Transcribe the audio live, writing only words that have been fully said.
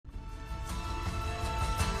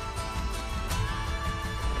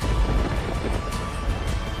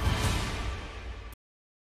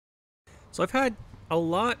So I've had a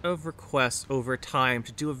lot of requests over time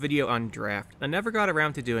to do a video on draft. I never got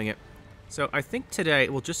around to doing it. So I think today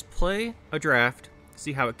we'll just play a draft,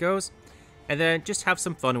 see how it goes, and then just have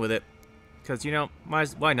some fun with it. Because, you know,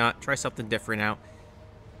 why not? Try something different out.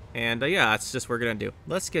 And yeah, that's just what we're going to do.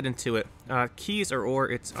 Let's get into it. Keys or ore?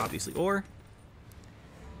 It's obviously ore.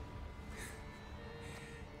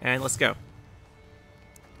 And let's go.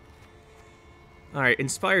 Alright,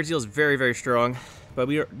 Inspired Zeal is very, very strong. But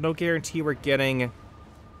we are no guarantee we're getting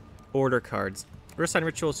order cards. First Sign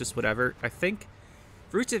Ritual is just whatever. I think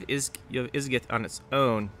Roots of Izgith on its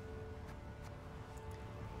own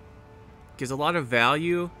gives a lot of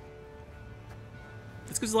value.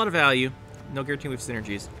 This gives a lot of value. No guarantee we have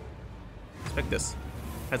synergies. Expect this.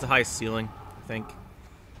 Has the highest ceiling, I think.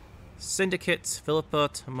 Syndicate, Philippa,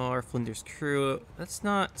 Tamar, Flinder's Crew. That's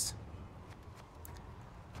not...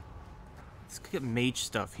 Let's get mage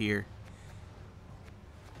stuff here.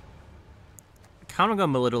 I kind of go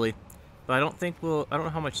Militally, but I don't think we'll... I don't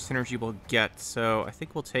know how much synergy we'll get, so I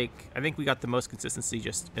think we'll take... I think we got the most consistency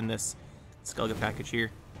just in this Skellige package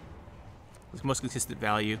here. The most consistent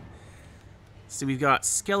value. So we've got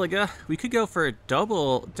Skellige. We could go for a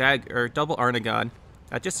double double Arnagod.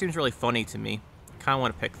 That just seems really funny to me. Kind of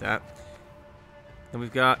want to pick that. Then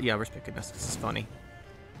we've got... Yeah, we're just picking this. This is funny.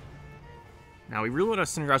 Now, we really want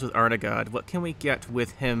to synergize with Arnagod. What can we get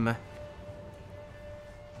with him?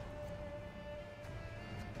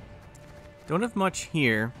 Don't have much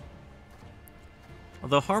here.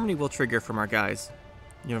 Although Harmony will trigger from our guys.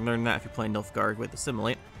 You'll learn that if you're playing Nilfgaard with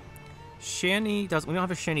Assimilate. Shani doesn't... We don't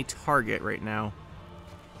have a Shani target right now.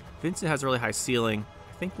 Vincent has a really high ceiling.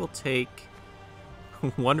 I think we'll take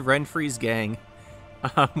one Renfree's gang.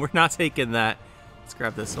 We're not taking that. Let's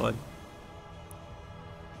grab this one.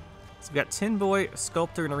 So we got Tin Boy,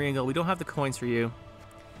 Sculptor, and Ringo. We don't have the coins for you.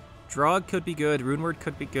 Drog could be good. Runeward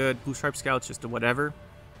could be good. Blue Stripe Scout's just a whatever.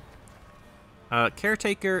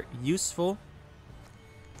 Caretaker, useful.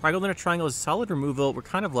 Triangle in a Triangle is solid removal. We're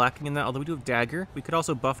kind of lacking in that, although we do have Dagger. We could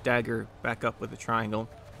also buff Dagger back up with the Triangle.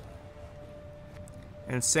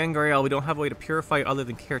 And Sangreal, we don't have a way to purify other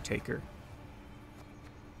than Caretaker.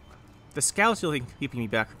 The Scout's really keeping me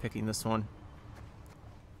back from picking this one.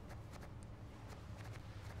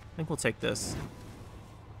 I think we'll take this.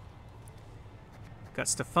 Got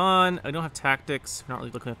Stefan. I don't have Tactics. I'm not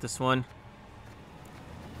really looking at this one.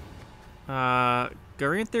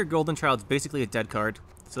 Garanther Golden Child is basically a dead card,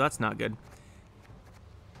 so that's not good.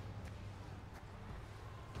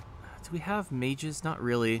 Do we have mages? Not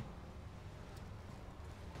really.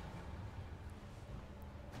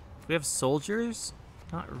 Do we have soldiers?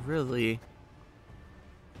 Not really.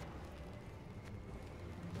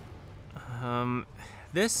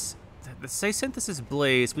 The Say Synthesis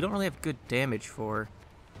Blaze, we don't really have good damage for.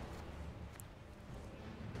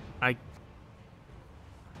 I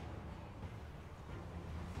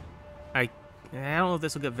don't know if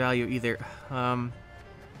this will get value either. I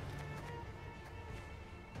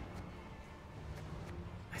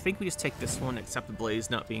think we just take this one, except the Blaze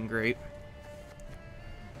not being great.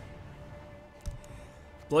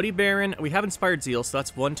 Bloody Baron, we have Inspired Zeal, so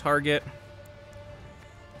that's one target.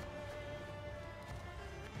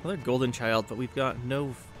 Another Golden Child, but we've got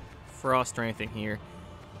no Frost or anything here.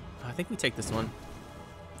 I think we take this one.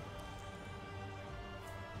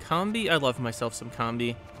 Combi, I love myself some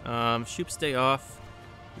Combi. Shoop stay off.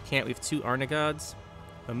 We can't, we have two Arnagods.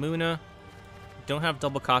 Amuna. Don't have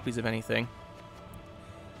double copies of anything.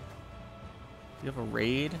 Do you have a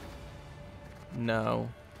raid? No.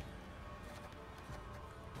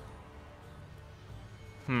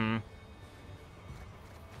 I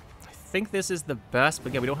think this is the best, but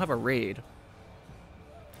again, we don't have a raid.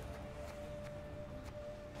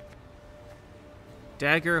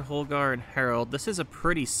 Dagger, Holgar, and Herald. This is a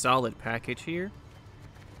pretty solid package here.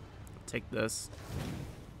 Take this.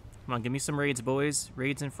 Come on, give me some raids, boys.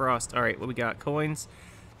 Raids and Frost. Alright, what we got? Coins.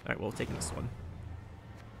 Alright, we'll take this one.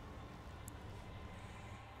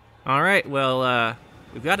 Alright, well,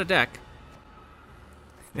 we've got a deck.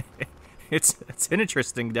 It's an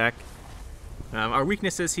interesting deck. Our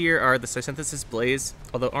weaknesses here are the Synthesis Blaze,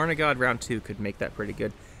 although Arnagod round 2 could make that pretty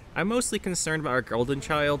good. I'm mostly concerned about our Golden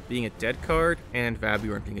Child being a dead card and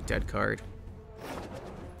Vabuorn being a dead card.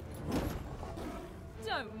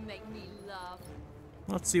 Don't make me laugh.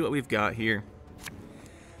 Let's see what we've got here.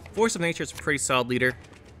 Force of Nature is a pretty solid leader.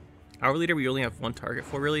 Our leader we only have one target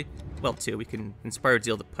for, really. Well, two. We can Inspire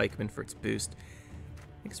Zeal the Pikeman for its boost.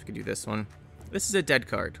 I guess we could do this one. This is a dead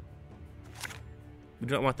card. We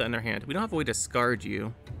don't want that in our hand. We don't have a way to discard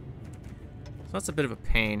you. So that's a bit of a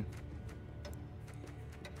pain.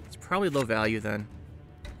 It's probably low value then.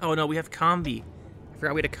 Oh no, we have Combi. I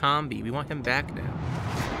Forgot we had a combi. We want him back now.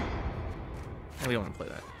 And we don't want to play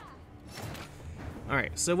that.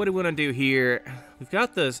 Alright, so what do we want to do here? We've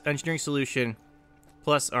got this engineering solution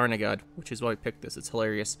plus Arnagod, which is why we picked this. It's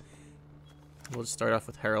hilarious. We'll just start off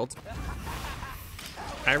with Herald.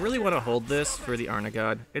 I really want to hold this for the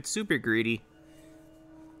Arnagod. It's super greedy,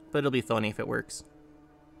 but it'll be funny if it works.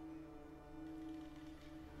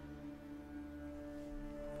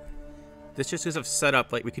 This just gives us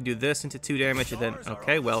setup, like we can do this into 2 damage and then,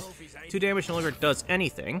 okay, well, 2 damage no longer does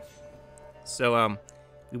anything. So,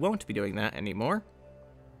 we won't be doing that anymore.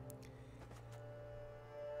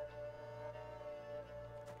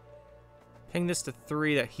 Ping this to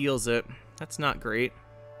 3, that heals it. That's not great.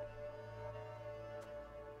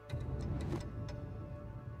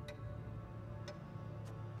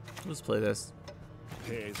 Let's play this.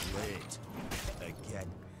 Pays late. Again.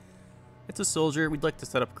 It's a soldier. We'd like to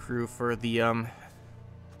set up crew for the,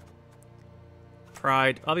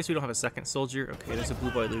 Pride. Obviously, we don't have a second soldier. Okay, there's a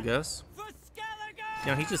Blue Boy Lugos.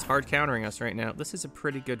 You know, he's just hard countering us right now. This is a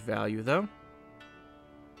pretty good value, though.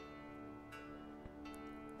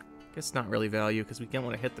 Guess not really value, because we don't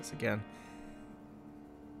want to hit this again.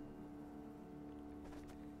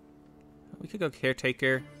 We could go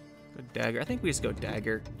Caretaker. Go Dagger. I think we just go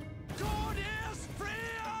Dagger.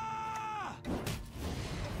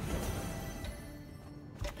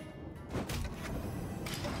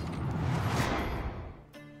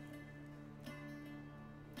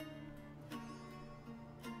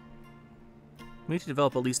 We need to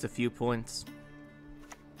develop at least a few points.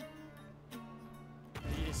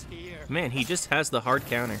 Man, he just has the hard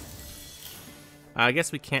counter. I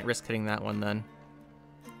guess we can't risk hitting that one then.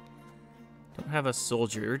 Don't have a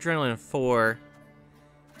soldier. Adrenaline 4.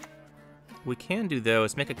 We can do though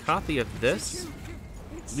is make a copy of this.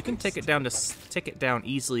 We can take it down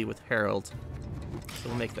easily with Herald. So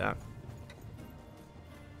we'll make that.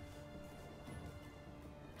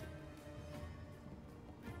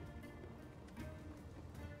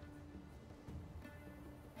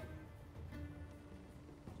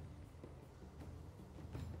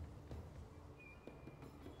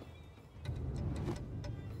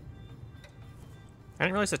 I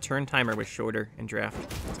didn't realize the turn timer was shorter in draft.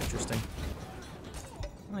 That's interesting.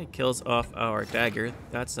 Well, he kills off our dagger.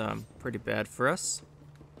 That's pretty bad for us.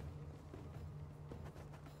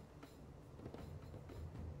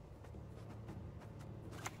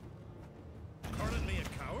 Calling me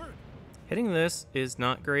a coward? Hitting this is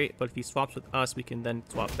not great, but if he swaps with us, we can then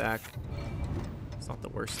swap back. It's not the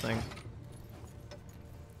worst thing.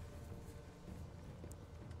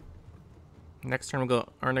 Next turn we'll go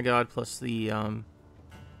Arnagod plus the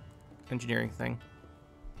engineering thing.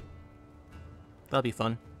 That'll be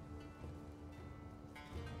fun.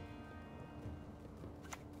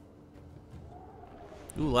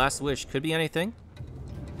 Ooh, Last Wish. Could be anything.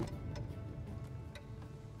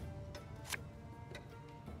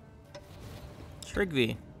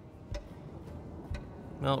 Trigvi.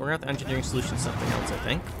 Well, we're gonna have to engineering solution something else, I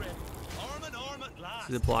think.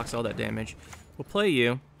 See, it blocks all that damage. We'll play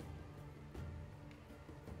you.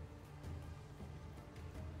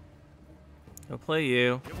 We'll play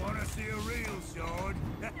you. You wanna see a real sword?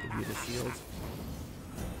 Give you the shield.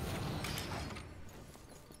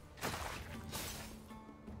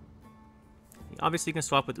 Obviously, you can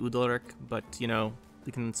swap with Udalric, but, you know,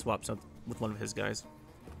 we can swap some with one of his guys.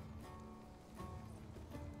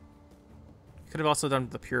 Could have also done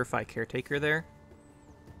the Purify Caretaker there.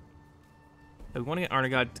 But we want to get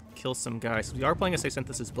Arnagod to kill some guys. We are playing a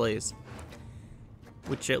Synthesis Blaze,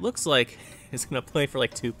 which it looks like is going to play for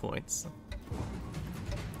like 2 points.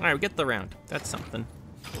 Alright, we get the round. That's something.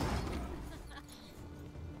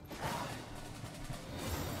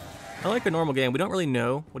 I like a normal game. We don't really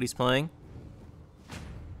know what he's playing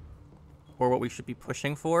or what we should be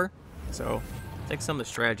pushing for, so take some of the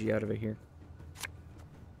strategy out of it here.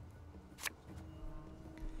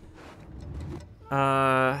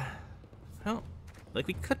 Well, like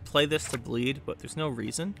we could play this to bleed, but there's no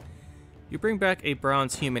reason. You bring back a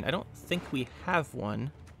bronze human. I don't think we have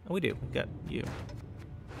one. Oh, we do. We got you.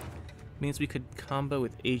 Means we could combo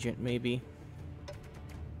with Agent, maybe.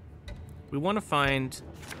 We want to find...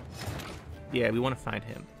 Yeah, we want to find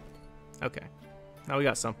him. Okay. Now we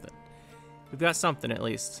got something. We've got something, at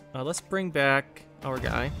least. Let's bring back our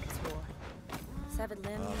guy. Severed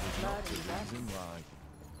limbs, blood, and guts.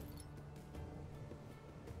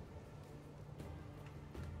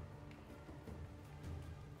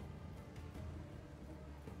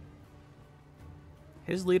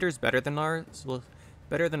 His leader's better than ours. Well,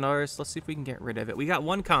 better than ours. Let's see if we can get rid of it. We got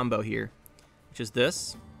one combo here, which is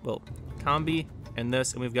this. Well, combi and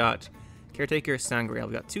this, and we've got Caretaker, Sangreal.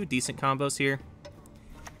 We've got 2 decent combos here.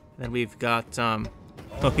 Then we've got, oh,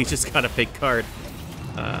 he just got a big card.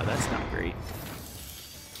 That's not great.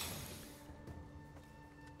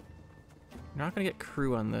 We're not gonna get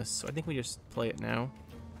crew on this, so I think we just play it now.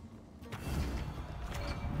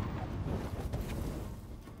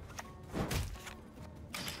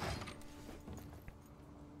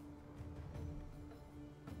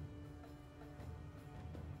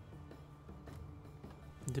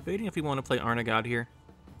 I'm debating if we want to play Arnagad here.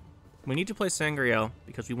 We need to play Sangreal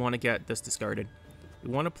because we want to get this discarded. We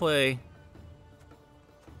want to play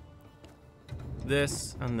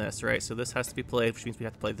this and this, right? So this has to be played, which means we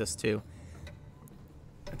have to play this too.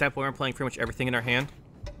 At that point, we're playing pretty much everything in our hand.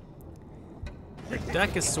 Our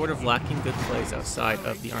deck is sort of lacking good plays outside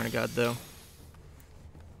of the Arnagad, though.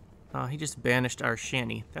 He just banished our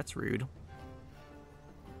Shanny. That's rude.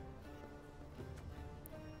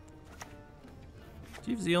 Do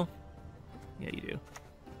you have Zeal? Yeah, you do.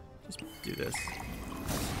 Just do this.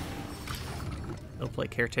 They'll play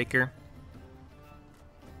Caretaker.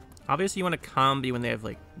 Obviously, you want to combi when they have,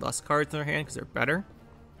 like, less cards in their hand because they're better.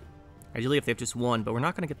 Ideally, if they have just one, but we're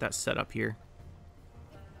not going to get that set up here.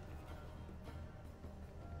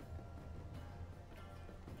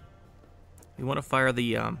 We want to fire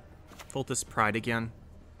the Voltus Pride again.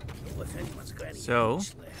 So,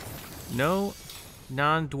 no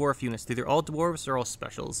non-dwarf units. Either all dwarves or all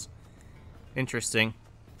specials. Interesting.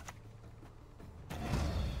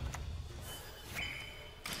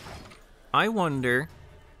 I wonder,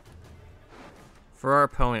 for our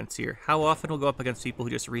opponents here, how often we'll go up against people who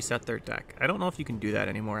just reset their deck. I don't know if you can do that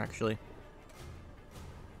anymore, actually.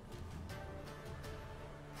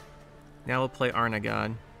 Now we'll play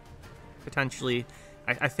Arnagad. Potentially.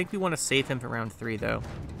 I think we want to save him for round 3, though.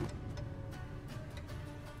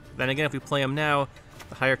 Then again, if we play him now,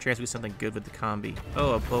 the higher chance will be something good with the combi.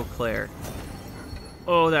 Oh, a Beauclair.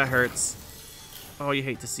 Oh, that hurts. Oh, you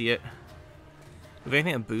hate to see it. Do we have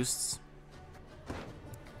anything that boosts?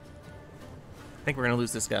 I think we're gonna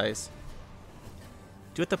lose this, guys.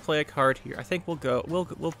 Do we have to play a card here? I think we'll go. We'll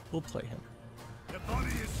play him. Your body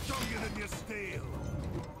is stronger than your steel.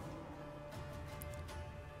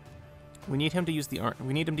 We need him to use the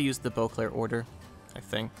We need him to use the Beauclair order, I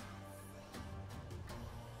think.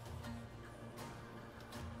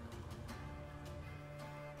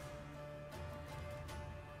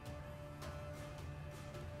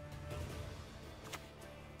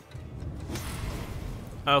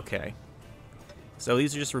 Okay. So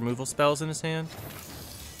these are just removal spells in his hand?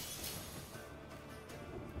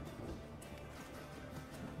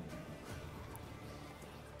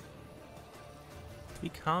 Do we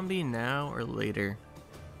combi now or later?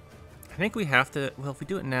 I think we have to... Well, if we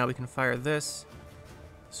do it now, we can fire this.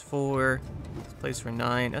 It's 4. This plays for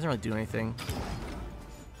 9. Doesn't really do anything.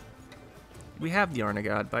 We have the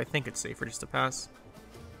Arnagad, but I think it's safer just to pass.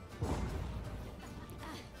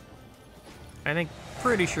 I think...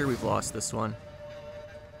 Pretty sure we've lost this one.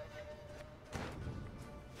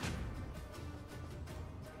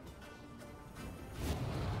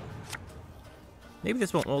 Maybe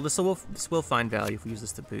this won't. Well, this will find value if we use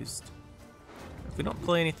this to boost. If we don't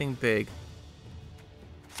play anything big,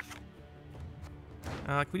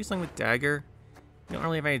 can we do something with Dagger? We don't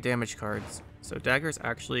really have any damage cards, so Dagger is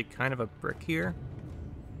actually kind of a brick here.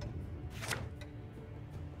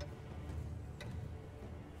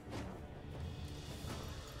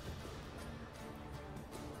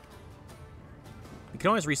 We can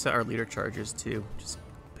always reset our leader charges too, just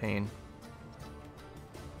pain.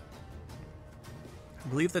 I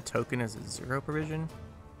believe the token is a 0 provision,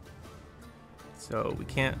 so we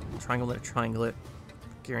can't triangle it,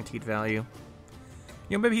 guaranteed value.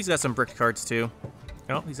 You know, maybe he's got some brick cards too.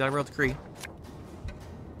 Oh, he's out of Royal Decree.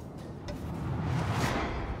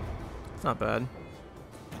 It's not bad.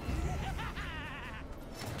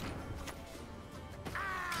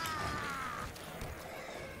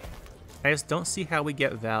 I just don't see how we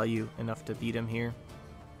get value enough to beat him here.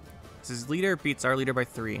 His leader beats our leader by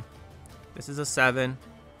 3. This is a 7.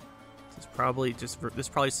 This is probably just... This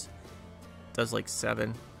probably does like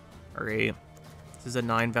 7 or 8. This is a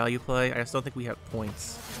 9 value play. I just don't think we have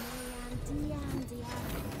points.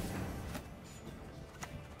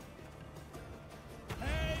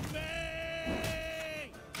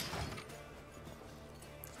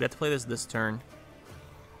 We have to play this turn.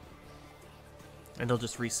 And he'll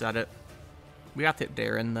just reset it. We have to hit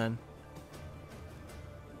Darren then.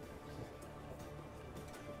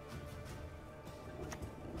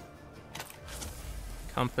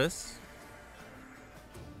 Compass.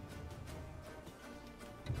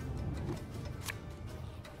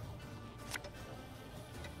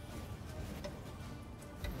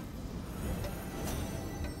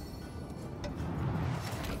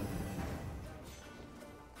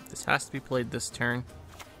 This has to be played this turn.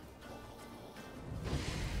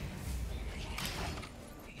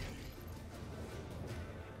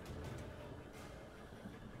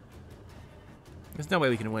 There's no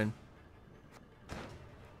way we can win.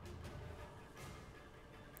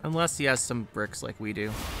 Unless he has some bricks like we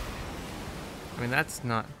do. I mean, that's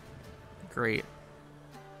not great.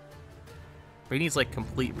 But he needs, like,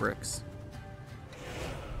 complete bricks.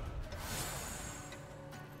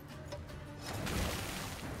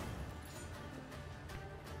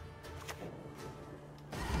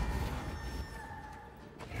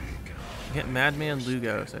 Get Madman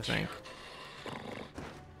Lugos, I think.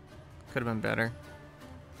 Could have been better.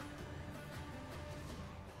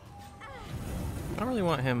 I don't really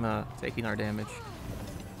want him taking our damage.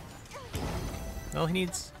 Well, he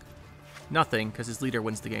needs nothing because his leader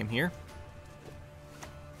wins the game here.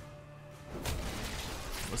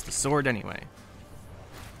 Was the sword anyway.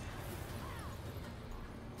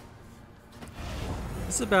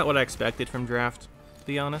 This is about what I expected from draft, to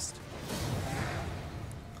be honest.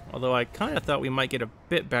 Although I kind of thought we might get a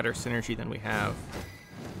bit better synergy than we have.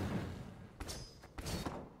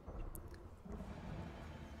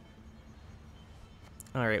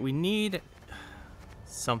 Alright, we need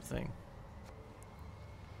something.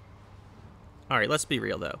 Alright, let's be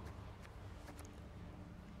real though.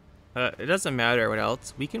 It doesn't matter what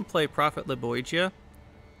else. We can play Prophet Liboigia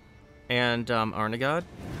and Arnagod.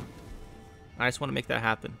 I just want to make that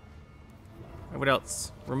happen. Right, what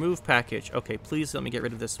else? Remove package. Okay, please let me get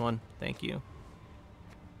rid of this one. Thank you.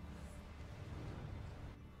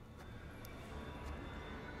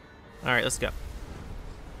 Alright, let's go.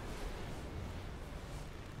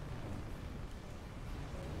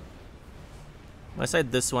 When I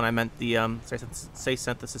said this one, I meant the say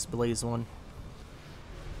Synthesis Blaze one.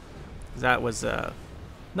 That was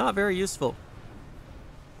not very useful.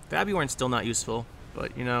 Fabiorn's still not useful,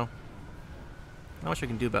 but you know, not much I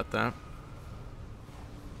can do about that.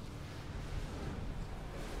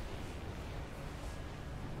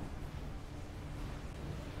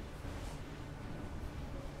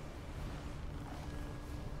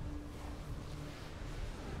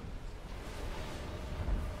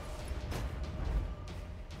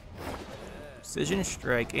 Precision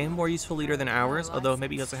Strike, a more useful leader than ours, although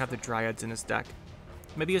maybe he doesn't have the Dryads in his deck.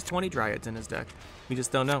 Maybe he has 20 Dryads in his deck. We just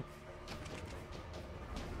don't know.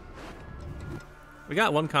 We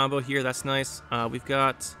got one combo here, that's nice. We've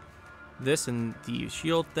got this and the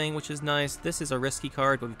shield thing, which is nice. This is a risky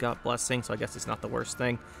card, but we've got Blessing, so I guess it's not the worst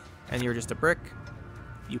thing. And you're just a brick.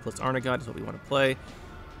 You plus Arnagod is what we want to play.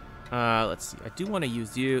 Let's see, I do want to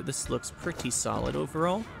use you. This looks pretty solid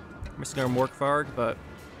overall. We're missing our Morkvarg, but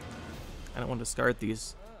I don't want to discard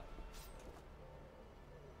these.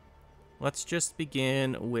 Let's just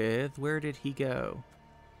begin with, where did he go?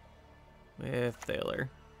 With Thaler.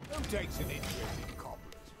 Who takes an interest in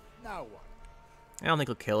cobblers? No one. I don't think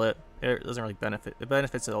he'll kill it. It doesn't really benefit. It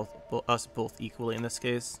benefits us both equally in this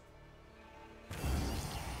case.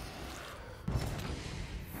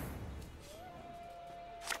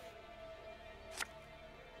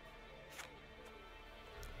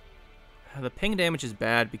 The ping damage is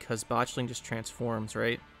bad because Botchling just transforms,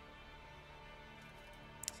 right?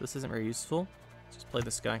 So this isn't very useful. Let's just play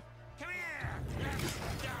this guy. Come here.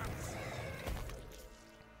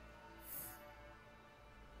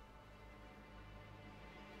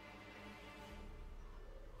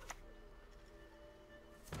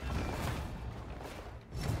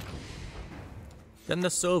 Then the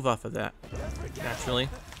Sove off of that, naturally.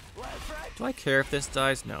 Do I care if this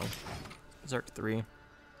dies? No. Berserk 3.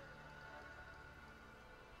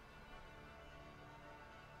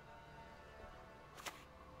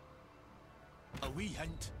 A wee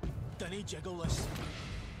hint. Dunny jiggle this.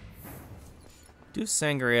 Do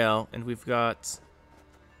Sangreal, and we've got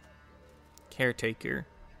Caretaker.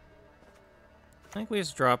 I think we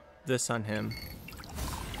just drop this on him.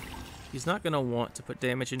 He's not going to want to put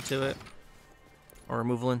damage into it, or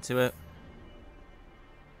removal into it.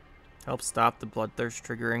 Help stop the Bloodthirst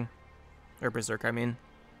triggering. Or Berserk, I mean.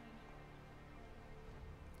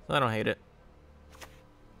 So I don't hate it.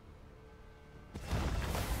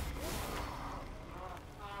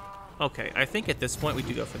 Okay, I think at this point we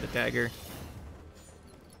do go for the dagger.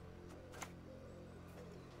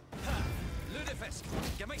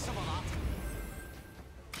 Give me some of that.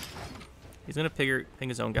 He's gonna ping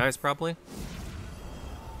his own guys, probably.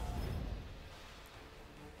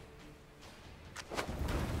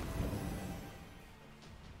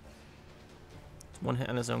 One hit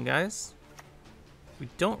on his own guys. We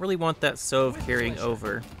don't really want that Sove carrying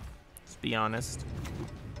over, let's be honest.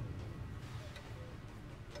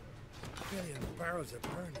 Million barrels of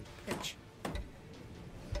burning pitch.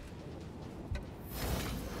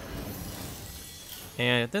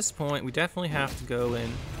 And at this point, we definitely have to go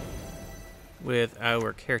in with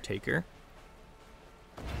our caretaker.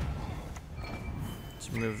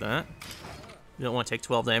 Let's remove that. We don't want to take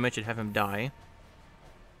 12 damage and have him die.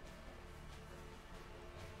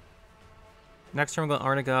 Next turn, we'll go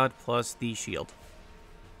Arnagod plus the shield.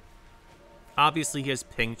 Obviously, he has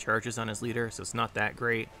ping charges on his leader, so it's not that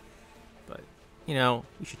great. But, you know,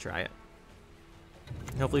 we should try it.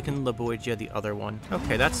 Hopefully we can Laboygia the other one.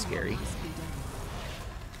 Okay, that's scary.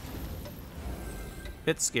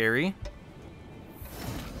 Bit scary.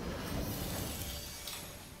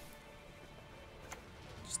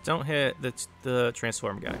 Just don't hit the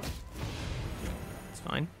transform guy. It's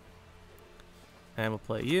fine. And we'll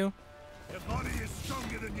play you. Your body is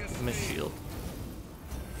stronger than your And the shield.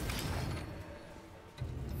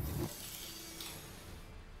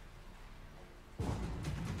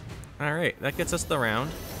 Alright, that gets us the round.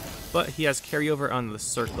 But he has carryover on the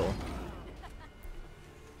circle.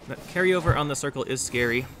 That carryover on the circle is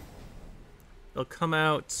scary. It'll come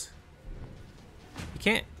out... You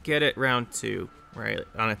can't get it round 2, right?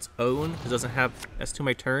 On its own. It doesn't have... That's 2 of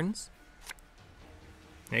my turns.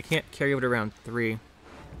 And I can't carry over to round 3.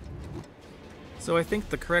 So I think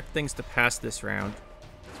the correct thing's to pass this round.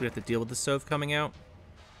 So we have to deal with the Sove coming out.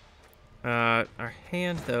 Our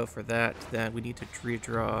hand, though, for that we need to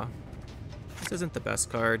redraw. This isn't the best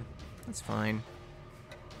card. That's fine.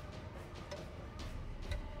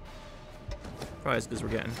 Probably as good as we're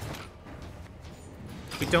getting.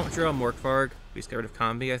 If we don't draw Morkvarg, we just get rid of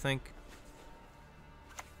Combi, I think.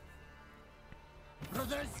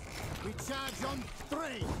 brothers. We charge on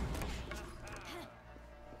 3.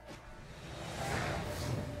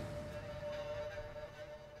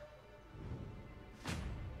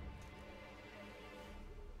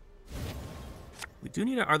 We do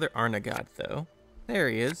need our other Arnagod, though. There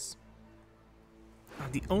he is.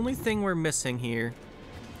 The only thing we're missing here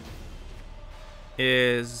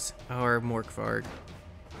is our Morkvarg.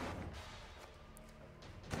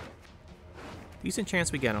 Decent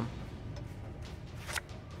chance we get him.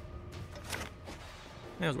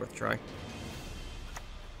 That was worth a try.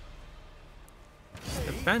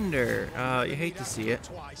 Defender. You hate to see it.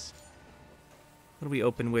 What do we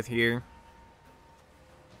open with here?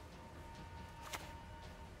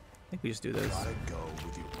 I think we just do this.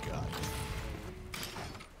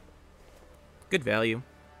 Good value.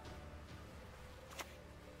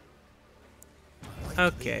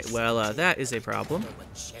 Okay, well, that is a problem.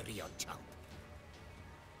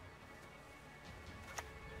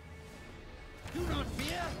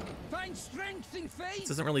 This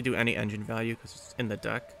doesn't really do any engine value because it's in the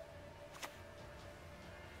deck.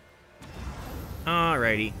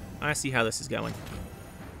 Alrighty, I see how this is going.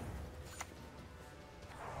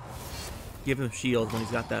 Give him shield when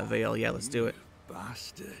he's got that veil. Yeah, let's do it.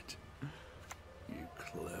 Bastard. You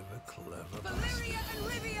clever Valyria and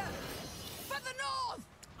Rivia! For the north!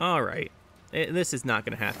 Alright. This is not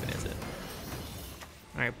going to happen, is it?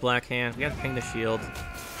 Alright, Black Hand. We got to ping the shield.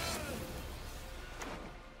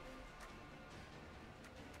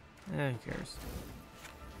 Who cares?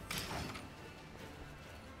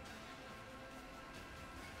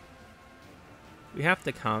 We have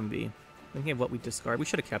to combi. Thinking of what we discard. We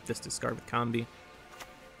should have kept this discard with combi.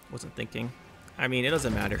 Wasn't thinking. I mean, it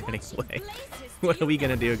doesn't matter anyway. What are we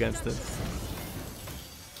gonna do against this?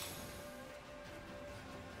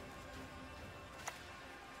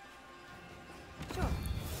 Sure.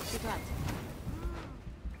 Be glad.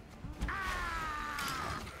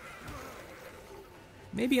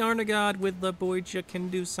 Maybe Arnagod with the Boyja can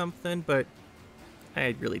do something, but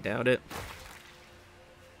I really doubt it.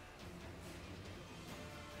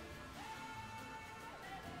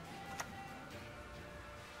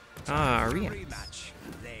 Ah, rematch.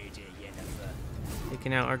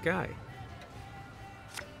 Taking out our guy.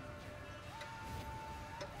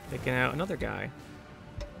 Taking out another guy.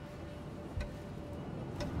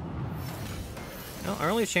 Well, our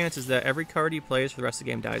only chance is that every card he plays for the rest of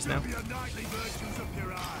the game dies now.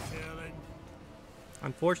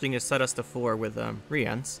 Unfortunately, it's set us to 4 with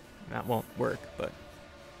Rians. That won't work, but,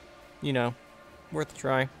 you know, worth a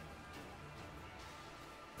try.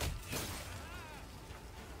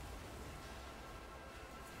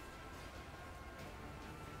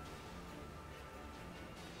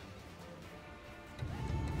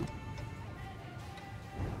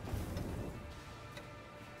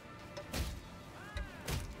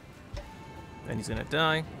 Then he's gonna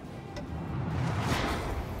die.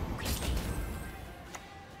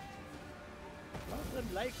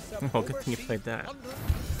 Oh, good thing you played that.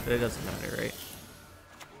 But it doesn't matter, right?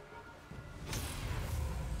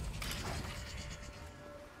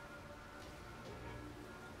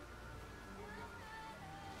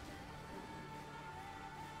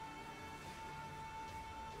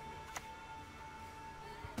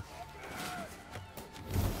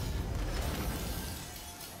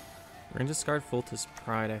 We're gonna discard Fultus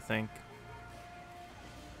Pride, I think.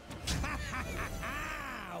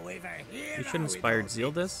 We should Inspired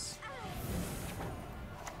Zeal this.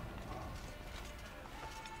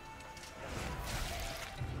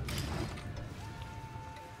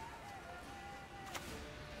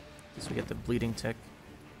 So we get the Bleeding Tick.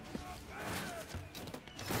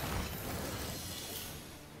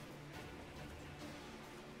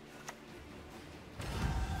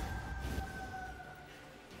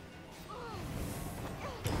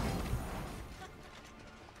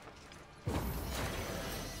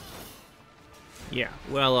 Yeah,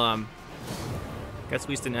 well, guess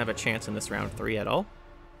we just didn't have a chance in this round 3 at all.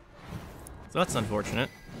 So that's unfortunate.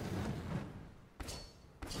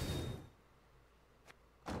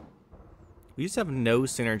 We just have no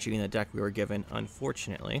synergy in the deck we were given,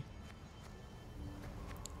 unfortunately.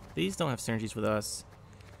 These don't have synergies with us.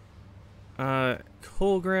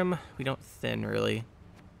 Colgrim, we don't thin, really.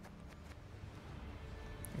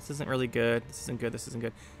 This isn't really good. This isn't good. This isn't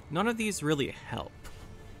good. None of these really help.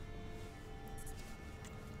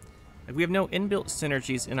 Like, we have no inbuilt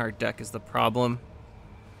synergies in our deck is the problem.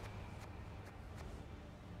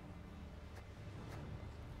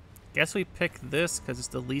 Guess we pick this because it's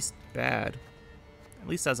the least bad. At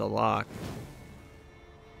least as a lock.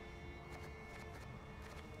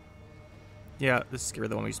 Yeah, this is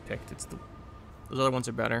the one we just picked. It's those other ones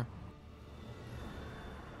are better.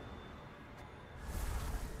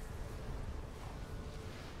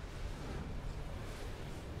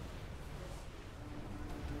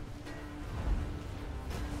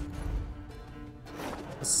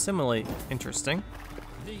 Similarly interesting.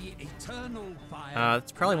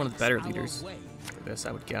 It's probably one of the better leaders for this,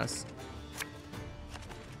 I would guess.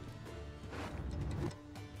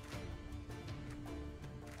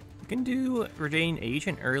 We can do Regain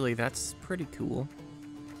Agent early. That's pretty cool.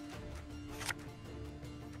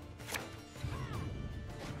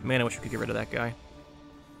 Man, I wish we could get rid of that guy.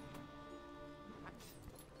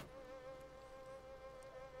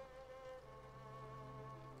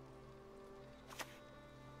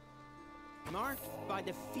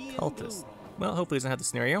 Cultist. Well, hopefully he doesn't have the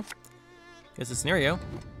scenario. He has the scenario.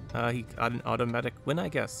 He got an automatic win, I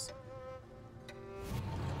guess.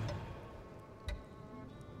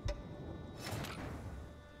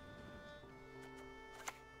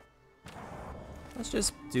 Let's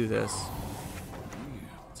just do this.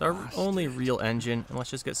 It's our only real engine, and let's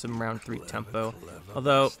just get some round 3 tempo.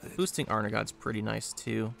 Although, boosting Arnagod's pretty nice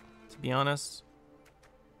too, to be honest.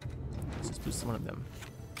 Let's just boost one of them.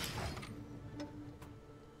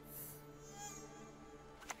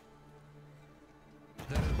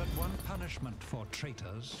 There is but one punishment for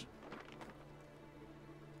traitors.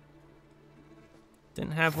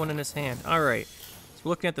 Didn't have one in his hand. Alright. So we're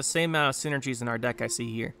looking at the same amount of synergies in our deck I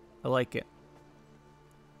see here. I like it.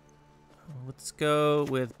 Let's go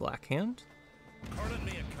with Black Hand. Calling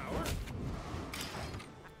me a coward?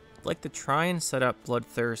 I'd like to try and set up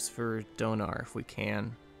Bloodthirst for Donar if we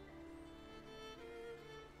can.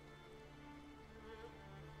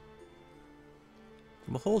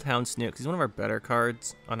 We'll hold Houndsnoot because he's one of our better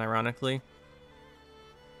cards, unironically.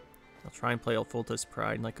 I'll try and play Fultus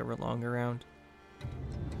Pride in like a longer round.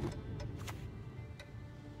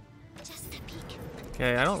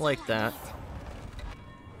 Okay, I don't like that.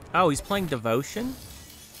 Oh, he's playing Devotion?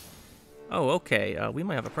 Oh, okay. We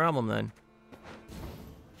might have a problem then.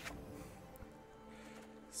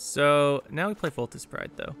 So, now we play Fultus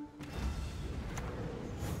Pride, though.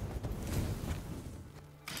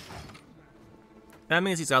 That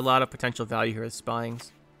means he's got a lot of potential value here with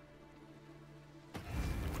Spyings.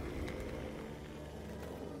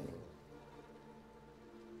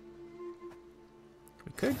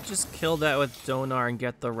 We could just kill that with Donar and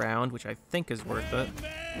get the round, which I think is worth it.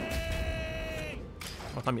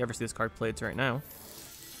 Well, time you ever see this card played right now.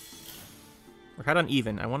 We're head on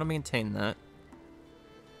even. I want to maintain that.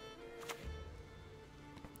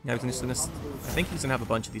 Yeah, I think he's gonna have a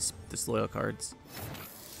bunch of these disloyal cards.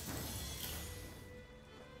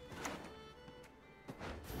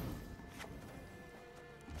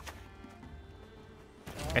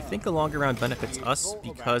 I think a longer round benefits us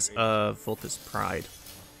because of Fultus Pride.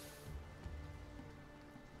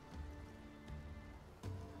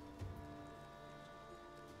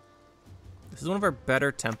 This is one of our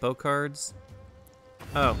better tempo cards.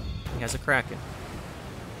 Oh, he has a Kraken.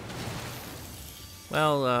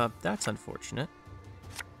 Well, that's unfortunate.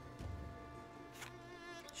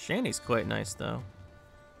 Shandy's quite nice, though.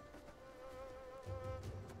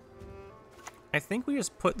 I think we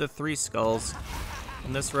just put the 3 skulls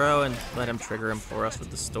in this row and let him trigger him for us with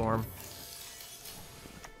the storm.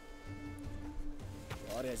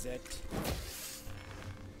 What is it?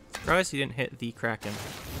 Surprised he didn't hit the Kraken.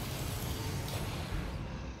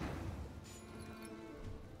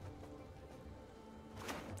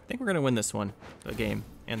 I think we're gonna win this one, the game,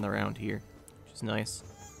 and the round here, which is nice.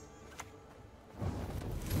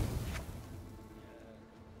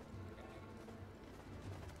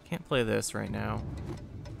 Can't play this right now.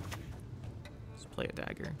 Just play a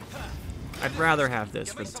dagger. I'd rather have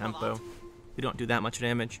this for the tempo. We don't do that much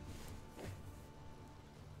damage.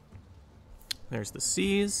 There's the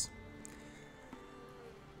C's.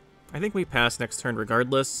 I think we pass next turn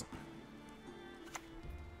regardless.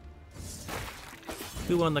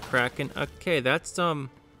 Who won the Kraken? Okay, that's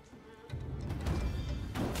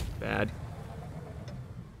bad.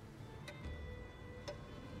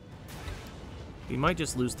 We might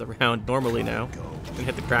just lose the round normally now. We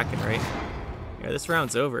hit the Kraken, right? Yeah, this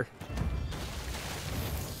round's over.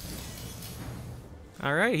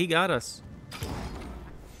 Alright, he got us.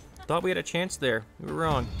 Thought we had a chance there. We were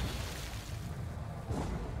wrong.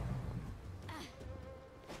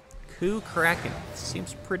 Coup Kraken.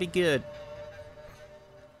 Seems pretty good.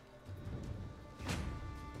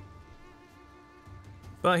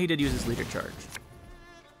 But he did use his leader charge.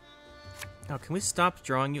 Now, can we stop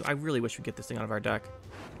drawing you? I really wish we'd get this thing out of our deck.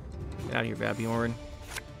 Get out of here, Vabjorn.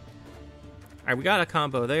 Alright, we got a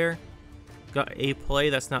combo there. Got a play,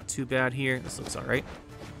 that's not too bad here. This looks alright.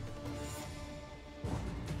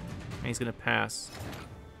 And he's gonna pass.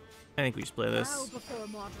 I think we just play this.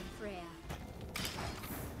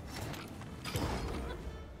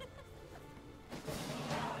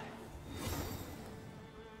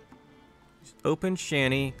 Open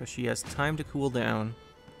Shani, because she has time to cool down.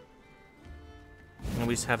 And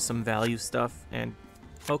we just have some value stuff. And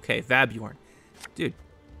okay, Vabjorn. Dude,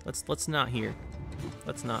 let's not here.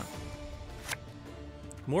 Let's not.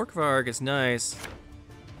 Morkvarg is nice.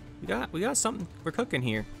 We got something. We're cooking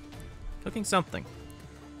here. Cooking something.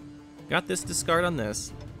 Got this discard on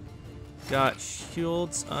this. Got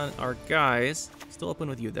shields on our guys. Still open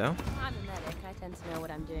with you though. I'm a medic. I tend to know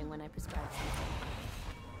what I'm doing when I prescribe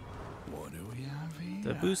something. What do we have here?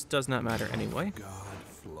 The boost does not matter anyway. God,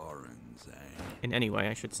 Florence, eh? In any way,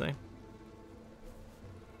 I should say.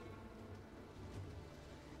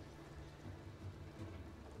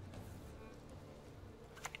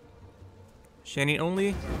 Shani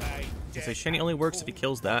only. I say Shani only works if he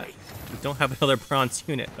kills that. We don't have another bronze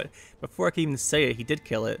unit, but before I can even say it, he did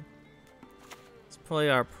kill it. Let's play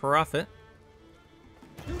our Prophet.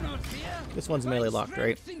 This one's melee locked,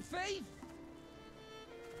 right?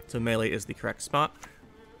 So melee is the correct spot.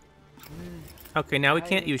 Okay, now we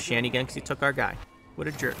can't use Shani again because he took our guy. What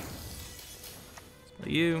a jerk. So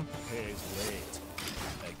you. Here's late.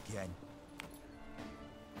 Again.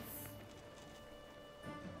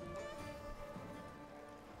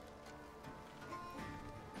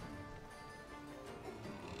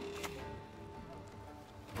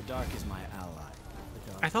 The dark is my ally.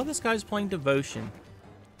 I thought this guy was playing Devotion.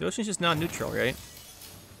 Devotion's just not neutral, right?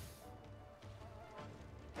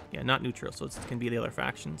 Yeah, not neutral, so it can be the other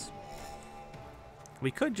factions.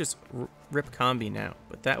 We could just rip combi now,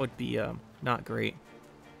 but that would be not great.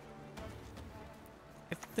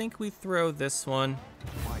 I think we throw this one.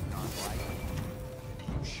 Might not like it.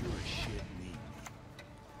 You sure as shit need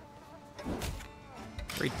me.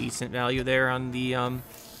 Pretty decent value there on the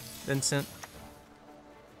Vincent.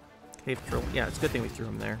 Cave Troll. Yeah, it's a good thing we threw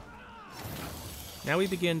him there. Now we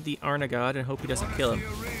begin the Arnagod and hope he doesn't kill him.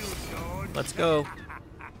 Let's go.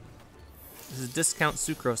 This is discount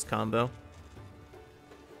Sucrose combo.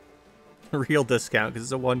 Real discount because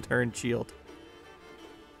it's a one-turn shield.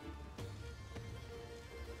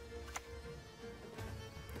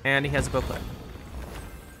 And he has a bowplay.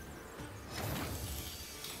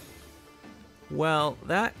 Well,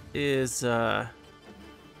 that is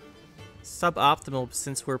suboptimal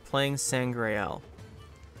since we're playing Sangreal.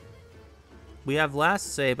 We have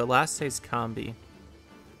Last Say, but Last Say's combi.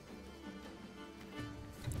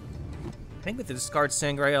 I think with the discard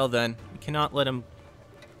Sangreal then, we cannot let him...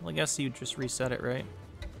 Well, I guess you just reset it, right?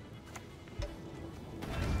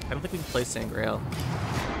 I don't think we can play Sangreal.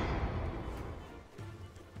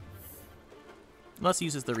 Unless he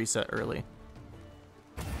uses the reset early.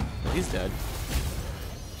 Well, he's dead.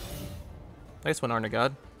 Nice one,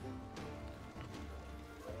 Arnagod.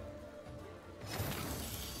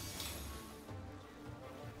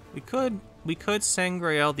 We could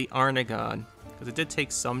Sangreal the Arnagod, because it did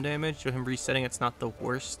take some damage, so him resetting it's not the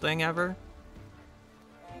worst thing ever.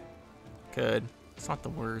 Good. It's not the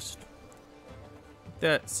worst.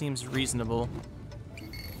 That seems reasonable.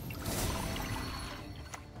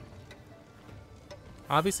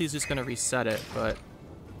 Obviously he's just gonna reset it, but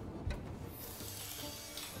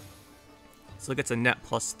So it gets a net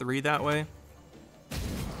 +3 that way.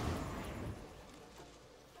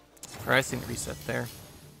 Surprising reset there.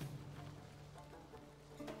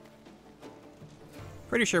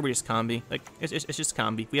 Pretty sure we just combi. Like, it's just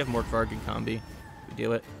combi. We have more Varg and combi. We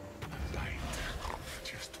do it.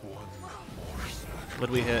 Just one more circle. What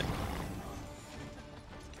do we hit?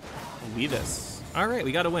 Weavis. Alright,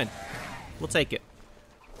 we got a win. We'll take it.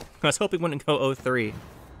 I was hoping we wouldn't go 0-3.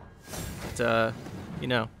 But, you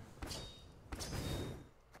know.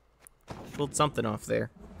 Pulled something off there.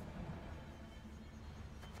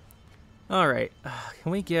 Alright.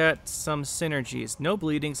 Can we get some synergies? No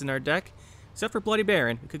bleedings in our deck. Except for Bloody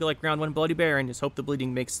Baron. We could go like round 1 Bloody Baron. Just hope the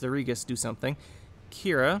bleeding makes the Regis do something.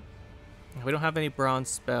 Kira. We don't have any bronze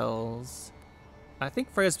spells. I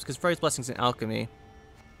think Freya's, because Freya's Blessing's in Alchemy.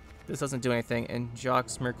 This doesn't do anything. And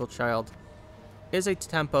Jock's Miracle Child is a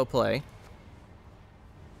tempo play.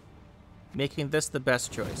 Making this the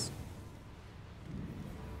best choice.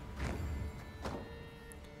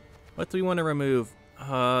 What do we want to remove?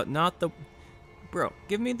 Not the... Bro,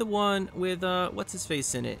 give me the one with, what's his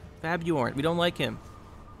face in it? Fabiorn. We don't like him.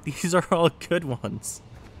 These are all good ones.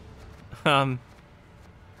 Like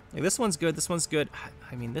this one's good, this one's good.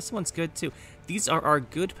 I mean, this one's good too. These are our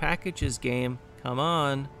good packages, game. Come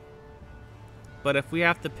on. But if we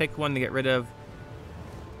have to pick one to get rid of...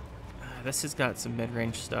 this has got some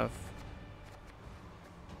mid-range stuff.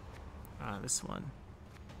 This one.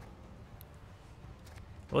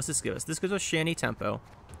 What's this give us? This gives us Shani Tempo,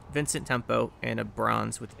 Vincent Tempo, and a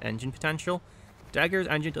bronze with engine potential. Dagger's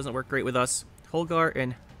engine doesn't work great with us. Holgar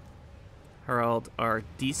and Harald are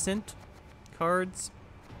decent cards.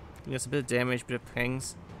 Give us a bit of damage, bit of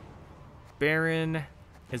pings. Baron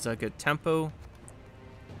is a good tempo.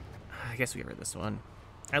 I guess we get rid of this one.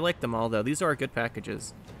 I like them all, though. These are good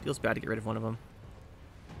packages. Feels bad to get rid of one of them.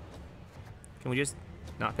 Can we just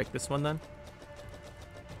not pick this one, then?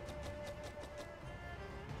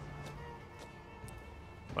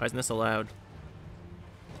 Why isn't this allowed?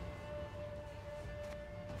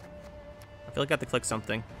 I feel like I have to click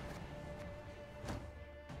something.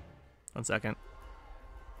 1 second.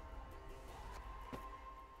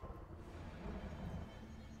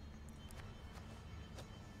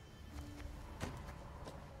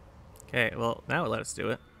 Okay, well, now it let us do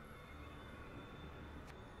it.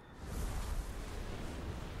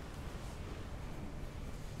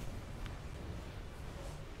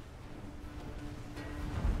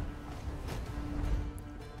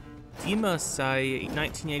 Dima Sai,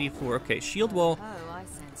 1984. Okay, Shield Wall. Oh, I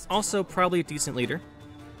sense. Also, probably a decent leader.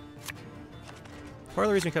 Part of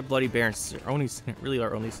the reason we kept Bloody Baron is really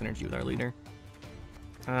our only synergy with our leader.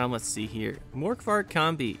 Let's see here. Morkvarg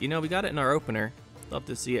Combi. You know, we got it in our opener. Love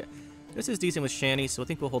to see it. This is decent with Shani, so I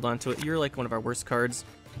think we'll hold on to it. You're like one of our worst cards.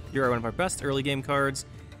 You're one of our best early game cards.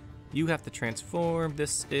 You have to transform.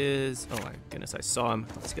 This is... Oh my goodness, I saw him.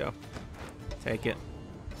 Let's go. Take it.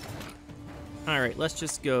 Alright, let's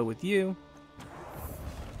just go with you.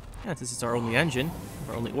 And since it's our only engine,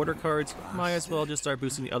 our only order cards, might as well just start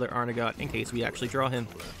boosting the other Arnagot in case we actually draw him.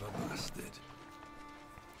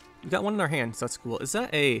 We got one in our hand, so that's cool. Is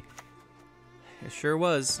that a... It sure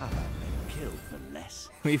was. Kill for less.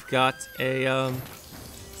 We've got a,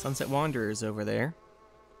 Sunset Wanderers over there.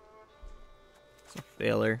 It's a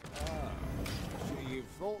failure. So you've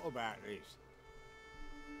thought about this?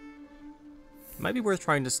 Might be worth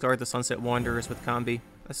trying to discard the Sunset Wanderers with Combi.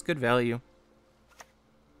 That's good value.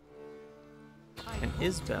 And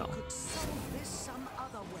Isbell.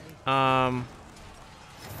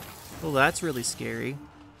 Well, that's really scary. Do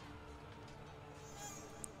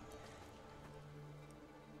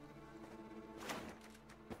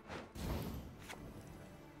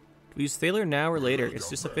we use Thaler now or later? It's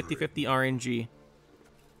just a 50-50 RNG.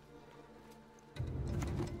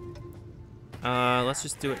 Let's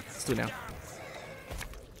just do it. Let's do it now.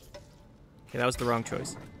 Okay, that was the wrong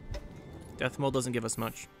choice. Death Mold doesn't give us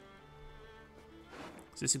much.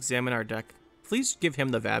 Let's just examine our deck. Please give him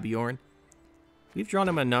the Fabiorn. We've drawn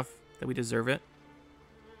him enough that we deserve it.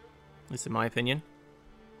 At least in my opinion.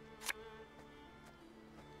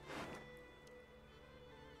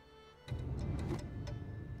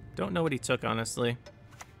 Don't know what he took, honestly.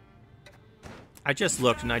 I just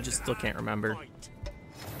looked and I just still can't remember.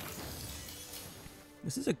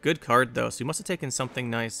 This is a good card, though, so he must have taken something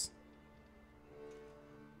nice.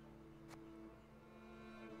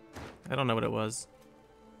 I don't know what it was.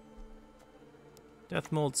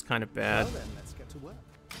 Death Mold's kind of bad. Well then, let's get to work.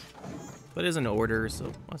 But it is an order, so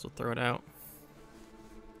might as well throw it out.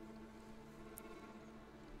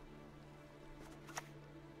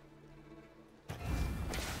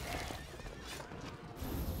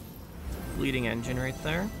 Bleeding Engine right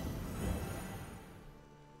there.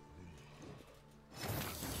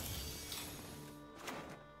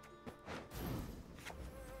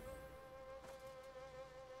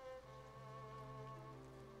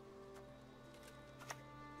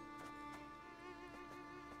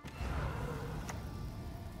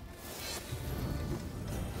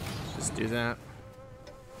 just do that.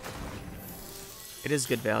 It is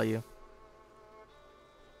good value.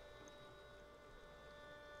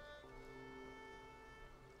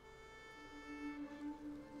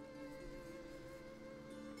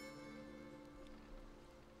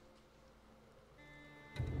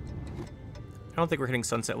 I don't think we're hitting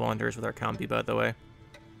Sunset Wanderers with our combi, by the way.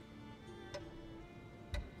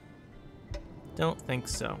 Don't think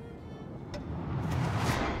so.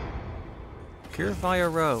 Purify a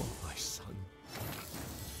row. My son.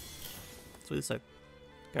 That's what he said.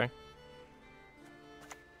 Okay.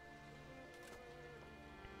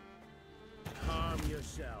 Calm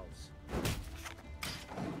yourselves.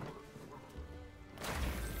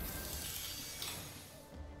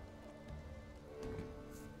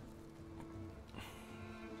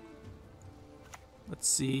 Let's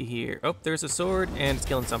see here. Oh, there's a sword, and it's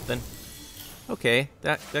killing something. Okay,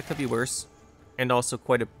 that could be worse. And also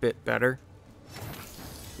quite a bit better.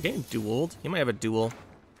 We're getting dueled. He might have a duel.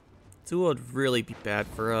 Duel would really be bad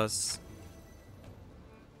for us.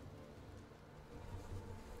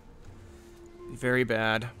 Very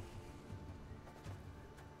bad.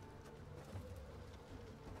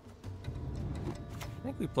 I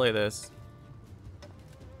think we play this.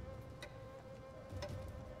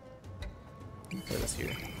 Play this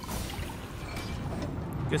here.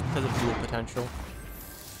 Just because of dual potential.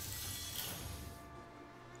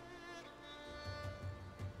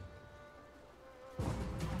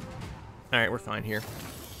 Alright, we're fine here.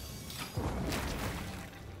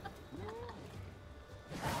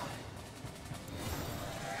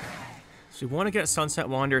 So we want to get Sunset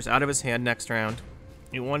Wanderers out of his hand next round.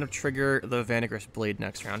 You want to trigger the Vanagris Blade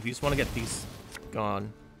next round. You just want to get these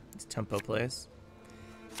gone. These tempo plays.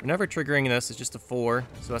 We're never triggering this, it's just a 4,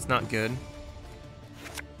 so that's not good.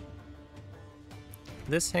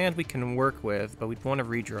 This hand we can work with, but we'd want to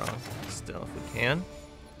redraw still if we can.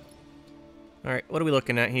 Alright, what are we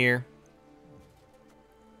looking at here?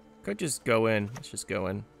 Could just go in. Let's just go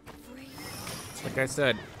in. Like I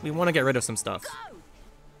said, we want to get rid of some stuff.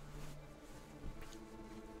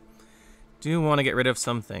 Do want to get rid of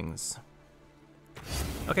some things.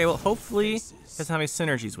 Okay, well, hopefully he doesn't have any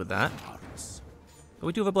synergies with that. But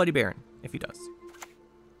we do have a Bloody Baron, if he does.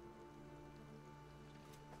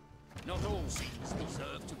 Not all sins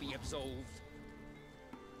deserve to be absolved.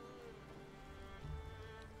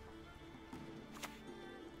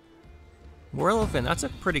 War Elephant, that's a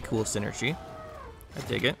pretty cool synergy. I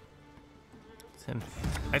dig it. It's him.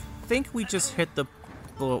 I think we just hit the...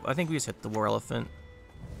 Well, I think we just hit the War Elephant.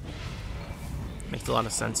 Makes a lot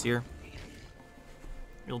of sense here.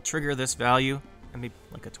 It'll trigger this value, and maybe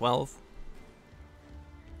like a 12.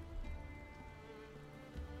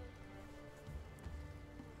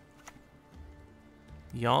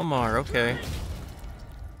 Yalmar, okay.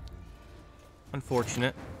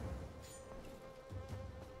 Unfortunate.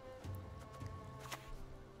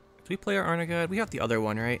 Do we play our Arnagad? We have the other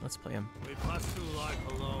one, right? Let's play him. We pass through life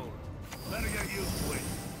alone. Better get used to it.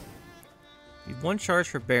 Need one charge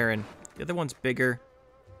for Baron. The other one's bigger.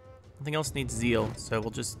 Nothing else needs Zeal, so we'll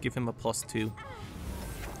just give him a +2.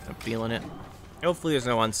 I'm feeling it. Hopefully there's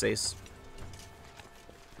no unsace.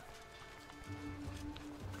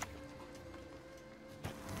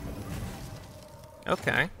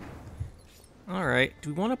 Okay. Alright.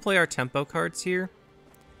 Do we want to play our tempo cards here?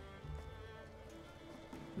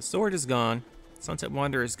 The sword is gone. Sunset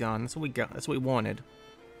Wanderer is gone. That's what we got. That's what we wanted.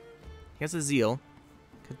 He has a Zeal.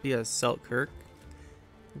 Could be a Selkirk.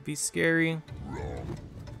 Could be scary. Wrong.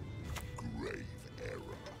 Grave error.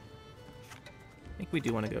 I think we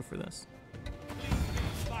do want to go for this.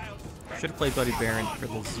 Should have played Bloody Baron for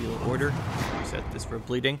the Zeal order. Set this for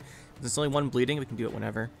bleeding. If there's only one bleeding, we can do it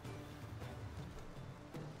whenever.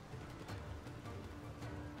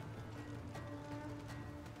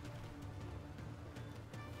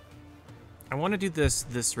 I want to do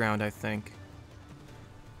this round, I think.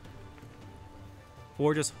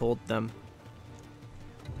 Or just hold them.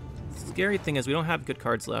 The scary thing is we don't have good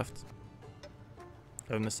cards left.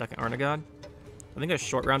 Other than the second Arnagad. I think a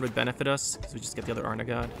short round would benefit us, because we just get the other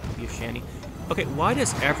Arnagad. Be a Shanny. Okay, why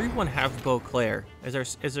does everyone have Beauclair?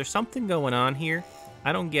 Is there something going on here?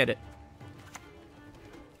 I don't get it.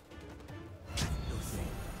 Nothing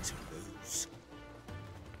to lose.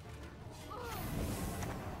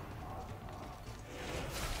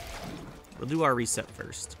 We'll do our reset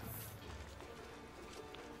first.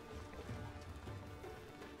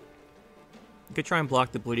 We could try and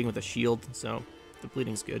block the bleeding with a shield, so the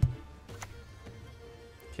bleeding's good.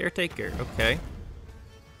 Caretaker, okay.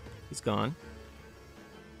 He's gone.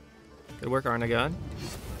 Good work, Arnagad.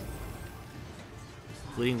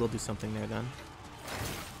 Bleeding will do something there then.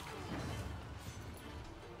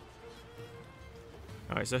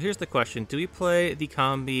 Alright, so here's the question. Do we play the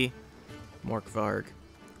combi Morkvarg?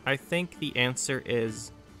 I think the answer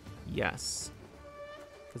is yes.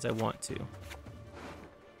 Because I want to.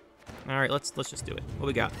 Alright, let's just do it. What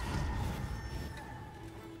we got?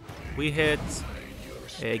 We hit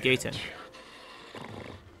a Gaten.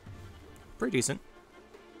 Pretty decent.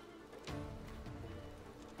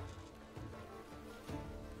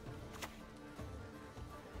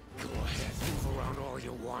 Go ahead, move around all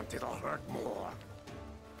you want. It'll hurt more.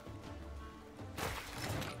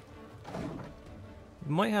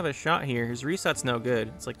 We might have a shot here. His reset's no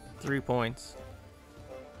good. It's like 3 points.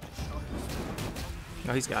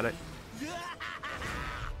 Oh, he's got it. He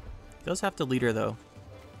does have to leader, though.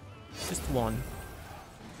 Just one.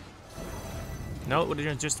 No, it would have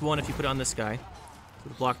been just one if you put it on this guy. It would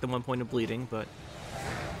have blocked the 1 point of bleeding, but...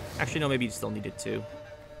 Actually, no, maybe you still needed 2.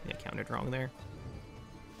 Yeah, counted wrong there.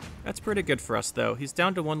 That's pretty good for us, though. He's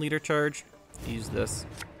down to 1 leader charge. Use this.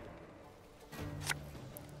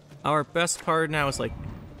 Our best card now is, like,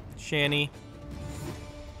 Shani.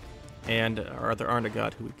 And our other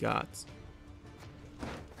Arnagod who we got.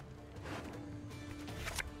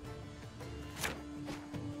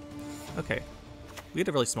 Okay. We had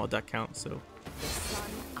a really small deck count, so...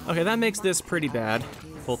 Okay, that makes this pretty bad.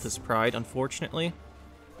 Voltus Pride, unfortunately.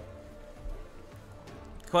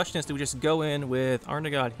 The question is, do we just go in with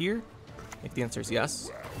Arnagod here? I think the answer is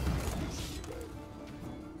yes.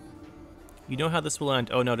 You know how this will end.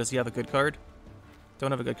 Oh no, does he have a good card?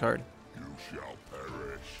 Don't have a good card. You shall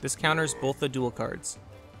perish. This counters both the dual cards.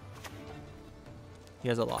 He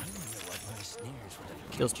has a lot.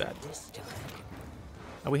 Feels bad.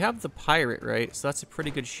 We have the Pirate, right? So that's a pretty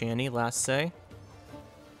good Shani, last say.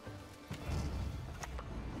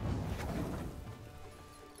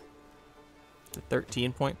 The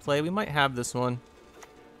 13-point play. We might have this one.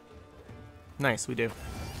 Nice, we do.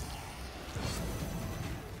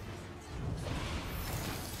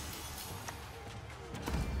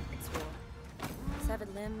 It's war.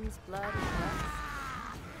 Severed limbs, blood, and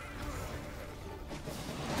guts.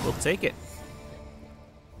 We'll take it.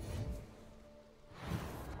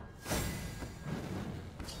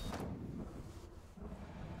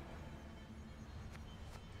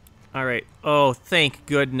 All right. Oh, thank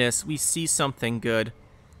goodness. We see something good.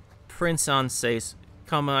 Prince Anseis.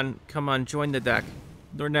 Come on, join the deck.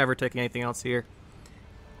 We're never taking anything else here.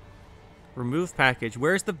 Remove package.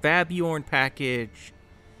 Where's the Vabjorn package?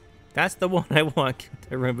 That's the one I want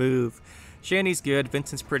to remove. Shani's good.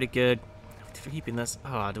 Vincent's pretty good. Keeping this.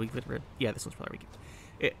 Oh, do we get rid? Yeah, this one's probably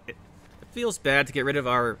good. It feels bad to get rid of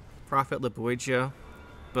our Prophet Laboigia,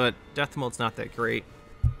 but Death Mold's not that great.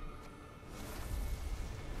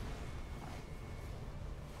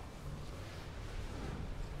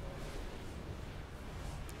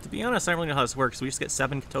 To be honest, I don't really know how this works. We just get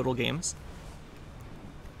 7 total games.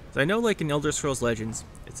 So I know, like in Elder Scrolls Legends,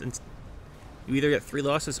 you either get 3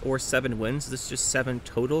 losses or 7 wins. This is just 7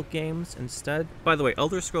 total games instead. By the way,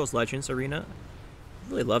 Elder Scrolls Legends Arena, I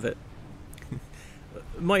really love it.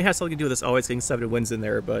 It might have something to do with us always getting 7 wins in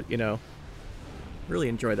there, but, you know, really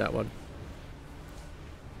enjoy that one.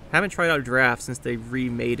 Haven't tried out a draft since they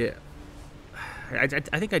remade it. I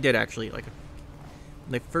think I did, actually. Like,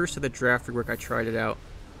 when they first did the draft rework, I tried it out.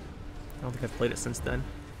 I don't think I've played it since then.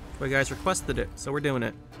 But you guys requested it, so we're doing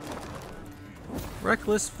it.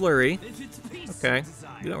 Reckless Flurry. Okay.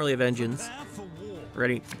 We don't really have engines or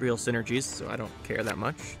any real synergies, so I don't care that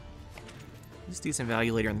much. It's decent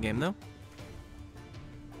value later in the game, though.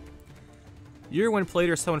 You're when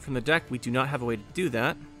played or someone from the deck. We do not have a way to do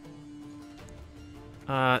that.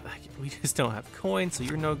 We just don't have coins, so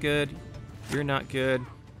you're no good. You're not good.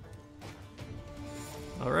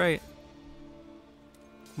 Alright.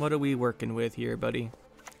 What are we working with here, buddy?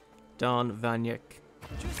 Don Vanyek.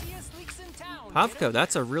 Pavko,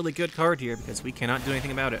 that's a really good card here because we cannot do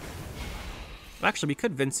anything about it. Actually, we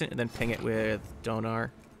could Vincent and then ping it with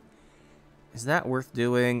Donar. Is that worth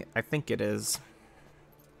doing? I think it is.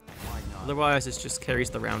 Otherwise, it just carries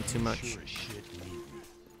the round too much.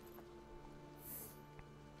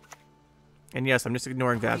 And yes, I'm just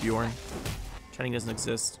ignoring Vabjorn. Pretending doesn't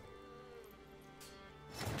exist.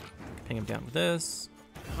 Ping him down with this.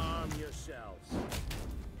 Calm yourselves.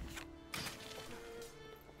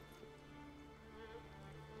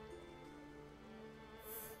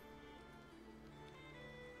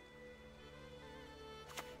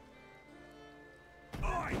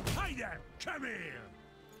 Oi, hey there! Come here!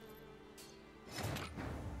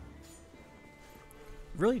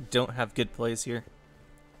 Really don't have good plays here.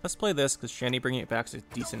 Let's play this, because Shani bringing it back is a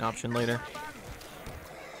decent option later.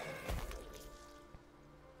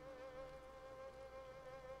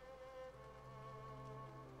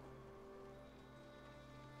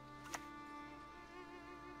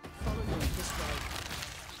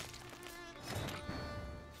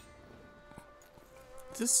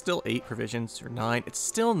 Is this still 8 provisions or 9? It's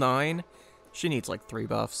still 9. She needs like 3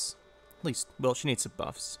 buffs. At least, well, she needs some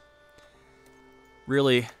buffs.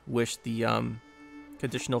 Really wish the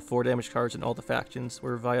conditional 4 damage cards in all the factions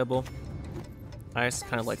were viable. I just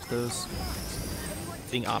kind of liked those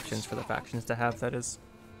being options for the factions to have, that is.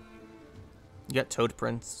 You got Toad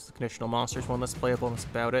Prince, the conditional monsters, one less playable, and that's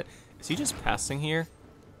about it. Is he just passing here?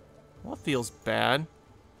 Well, it feels bad.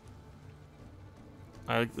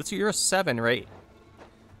 Let's see, you're a 7, right?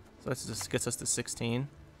 So that just gets us to 16.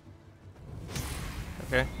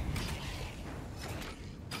 Okay.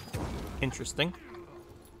 Interesting.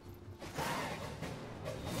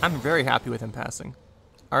 I'm very happy with him passing.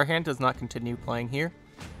 Our hand does not continue playing here.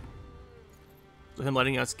 So him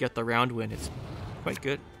letting us get the round win is quite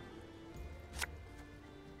good.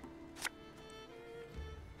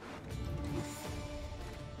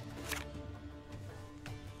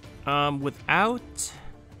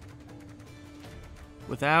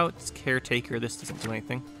 Without Caretaker, this doesn't do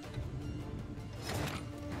anything.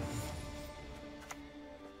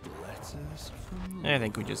 I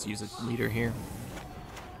think we just use a leader here.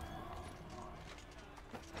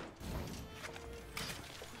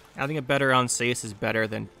 Having a better on Sace is better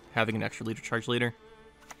than having an extra leader charge leader.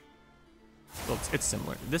 Well, it's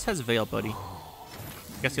similar. This has Veil, buddy.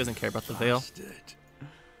 I guess he doesn't care about the Veil.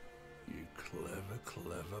 You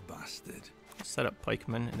clever bastard. Set up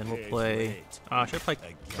Pikeman, and then we'll play... should I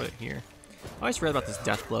put it here? I always read about this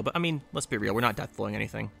Death Blow, but I mean, let's be real, we're not Death Blowing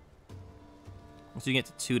anything. So you get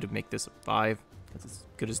to 2 to make this a 5. That's as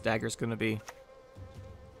good as Dagger's gonna be.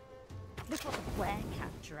 Look what the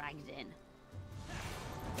werecat dragged in.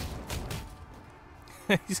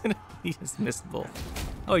 He just missed both.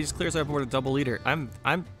 Oh, he just clears our board a double leader.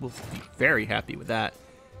 We'll be very happy with that.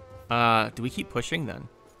 Do we keep pushing then?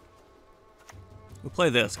 We'll play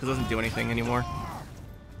this because it doesn't do anything anymore.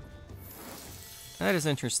 That is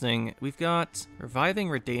interesting. We've got Reviving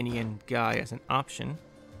Redanian Guy as an option.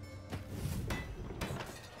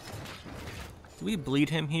 Do we bleed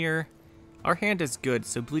him here? Our hand is good,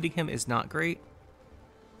 so bleeding him is not great.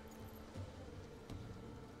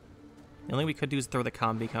 The only thing we could do is throw the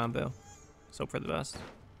combi combo. Let's hope for the best.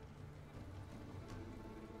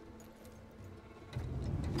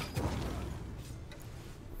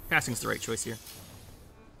 Passing's the right choice here.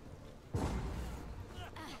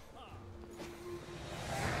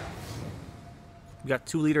 We got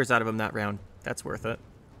 2 leaders out of him that round. That's worth it.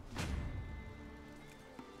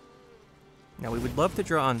 Now we would love to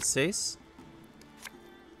draw on Sace.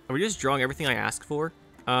 Are we just drawing everything I asked for?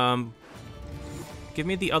 Give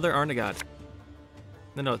me the other Arnagad.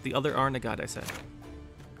 No, the other Arnagad, I said.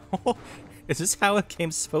 Is this how a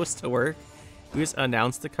game's supposed to work? We just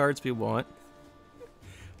announce the cards we want?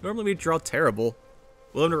 Normally we draw terrible.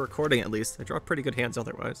 Well, in a recording at least. I draw pretty good hands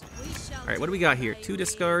otherwise. Alright, what do we got here? 2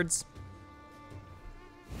 discards.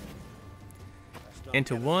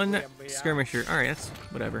 Into 1 skirmisher. Alright, that's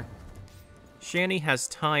whatever. Shani has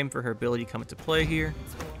time for her ability to come into play here.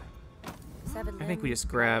 I think we just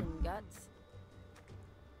grab...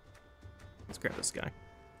 Let's grab this guy.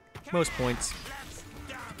 Most points. If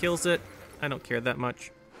he kills it, I don't care that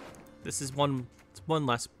much. This is one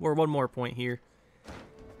less, or 1 more point here.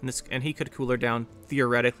 And he could cool her down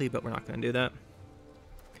theoretically, but we're not going to do that.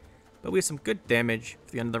 But we have some good damage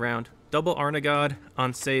for the end of the round. Double Arnagad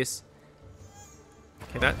on Sace.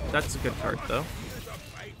 Okay, that's a good card though.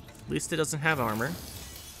 At least it doesn't have armor.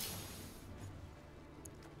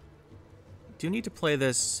 Do need to play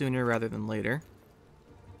this sooner rather than later.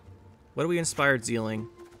 What are we inspired Zealing?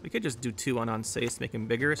 We could just do 2 on Sace to make him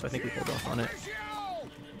bigger, so I think we hold off on it.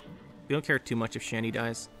 We don't care too much if Shani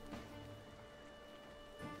dies.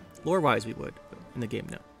 Lore-wise we would, but in the game,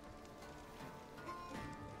 no.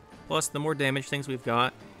 Plus, the more damage things we've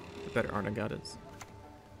got, the better Arnagad is.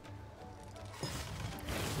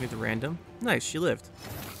 We have the random. Nice, she lived.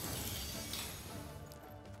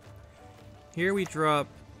 Here we drop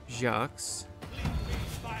Jacques.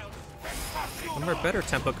 One of our better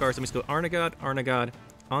tempo cards. Let me just go Arnagad, Arnagad,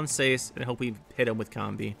 on Sace, and hope we hit him with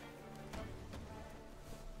combi.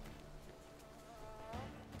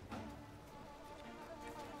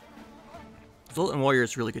 Zoltan Warrior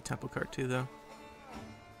is a really good tempo card too, though.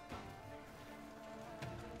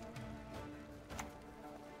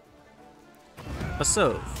 A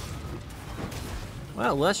Sove.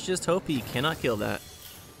 Well, let's just hope he cannot kill that.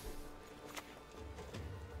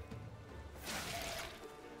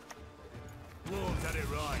 Lord had it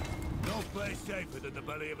right. No place safer than the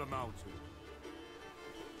belly of a mountain.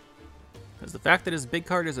 Because the fact that his big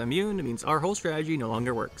card is immune means our whole strategy no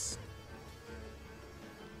longer works.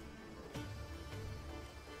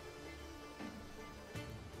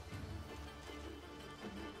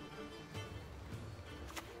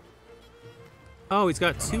 Oh, he's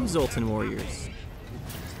got 2 Zoltan warriors.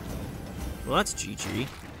 Well, that's GG.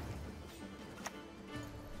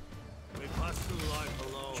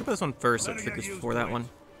 Should put this one first so it triggers before that one.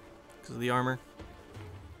 Because of the armor.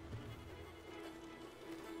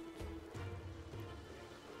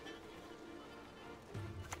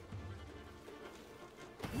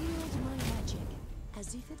 Wield my magic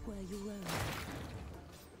as if it were your own.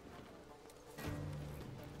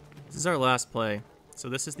 This is our last play. So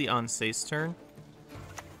this is the Anse's turn.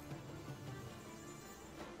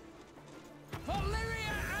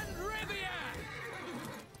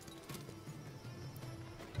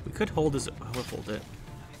 We could hold his... Oh, we'll hold it.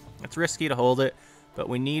 It's risky to hold it, but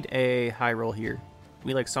we need a high roll here.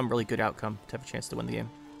 We like some really good outcome to have a chance to win the game.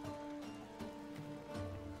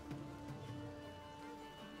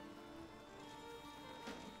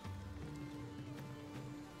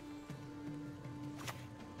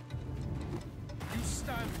 You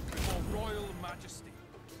stand before royal majesty.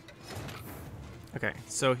 Okay,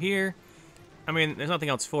 so here... I mean, there's nothing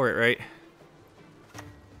else for it, right?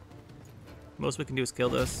 Most we can do is kill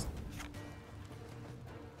this.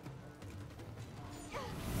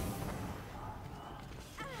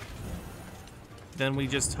 Then we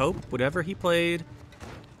just hope whatever he played,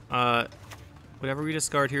 whatever we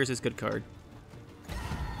discard here is his good card.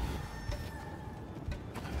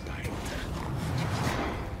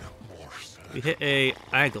 We hit a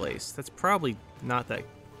Aglace. That's probably not that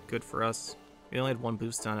good for us. We only had 1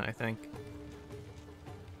 boost on it, I think.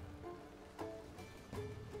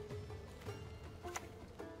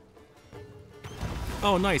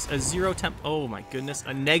 Oh, nice. A 0 temp. Oh my goodness.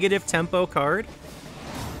 A negative tempo card.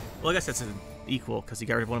 Well, I guess that's an equal because he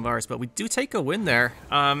got rid of one of ours, but we do take a win there.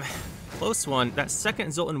 Close one. That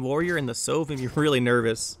second Zoltan Warrior in the Sov made me really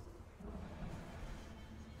nervous.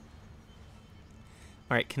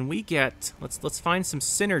 All right, can we get... Let's find some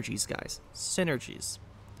synergies, guys. Synergies.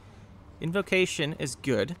 Invocation is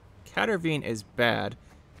good. Catervine is bad.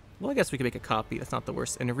 Well, I guess we could make a copy. That's not the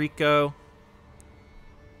worst. Enrico...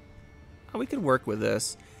 Oh, we could work with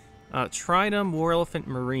this. Tridum, War Elephant,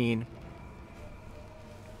 Marine.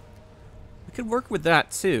 We could work with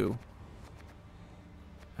that, too.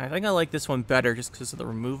 I think I like this one better just because of the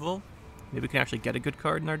removal. Maybe we can actually get a good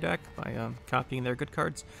card in our deck by copying their good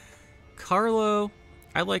cards. Carlo.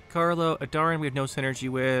 I like Carlo. Adarin we have no synergy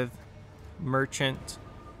with. Merchant.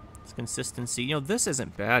 It's consistency. You know, this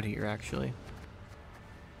isn't bad here, actually.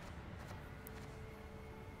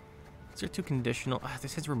 These are 2 conditional.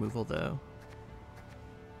 This is removal, though.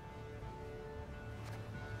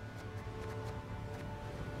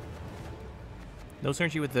 No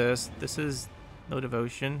synergy with this. This is no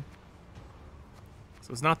devotion.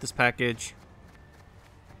 So it's not this package.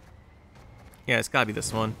 Yeah, it's gotta be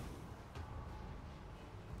this one.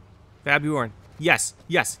 Vabuorn. Yes,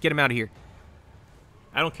 yes, get him out of here.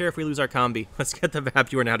 I don't care if we lose our combi. Let's get the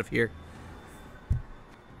Vabuorn out of here.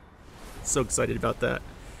 So excited about that.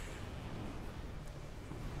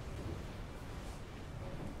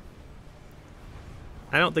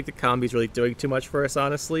 I don't think the combi's really doing too much for us,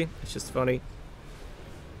 honestly. It's just funny.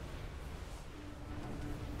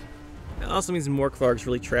 It also means Morkvarg's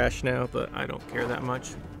really trash now, but I don't care that much.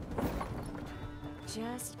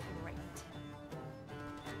 Just great.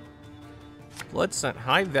 Blood Scent,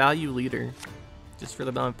 high value leader. Just for the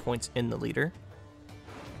amount of points in the leader.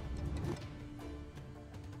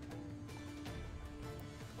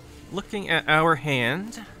 Looking at our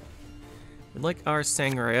hand, we like our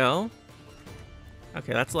Sangreal.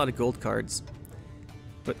 Okay, that's a lot of gold cards.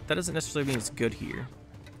 But that doesn't necessarily mean it's good here.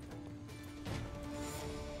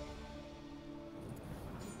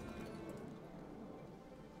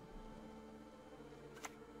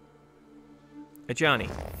 A Johnny.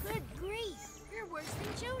 Good grief, you're worse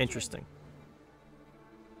than children. Interesting.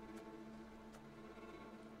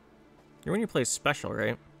 You're when you play special, right? I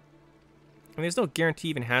mean, there's no guarantee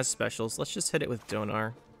he even has specials. Let's just hit it with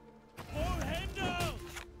Donar.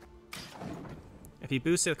 If he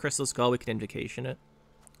boosts it with Crystal Skull, we can Invocation it.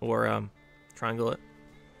 Or, Triangle it.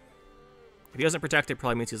 If he doesn't protect it,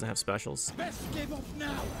 probably means he doesn't have specials. Best give up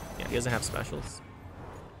now. Yeah, he doesn't have specials.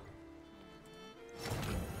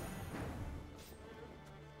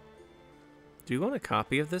 Do you want a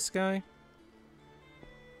copy of this guy?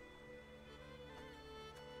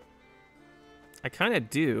 I kind of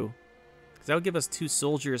do. Because that would give us 2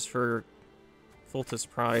 soldiers for Fultus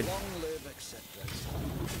Pride. Long live acceptance.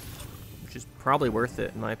 Which is probably worth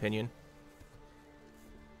it, in my opinion.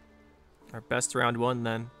 Our best round 1,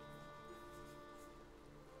 then.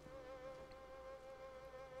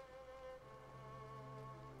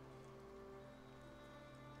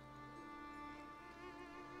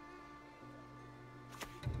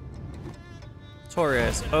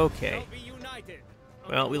 Torres. Okay.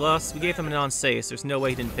 Well, we lost. We gave him a non-Sace. There's no way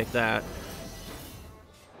he didn't pick that.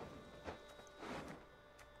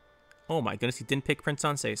 Oh my goodness, he didn't pick Prince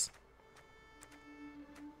on Sace.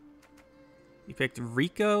 He picked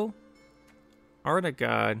Rico,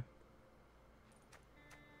 Arnagod,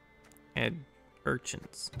 and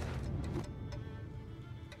Urchins.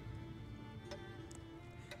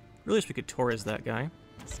 Really wish we could Torres that guy.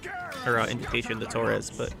 Or Invitation to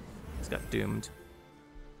Torres, but he's got doomed.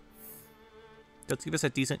 Let's give us a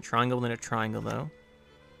decent triangle and a triangle, though.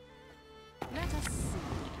 Let us see.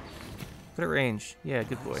 Put it range. Yeah,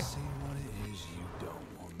 good boy. See what it is you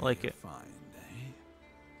don't want I like me it. to find, eh?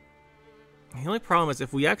 The only problem is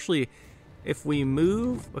if we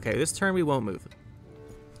move... Okay, this turn we won't move.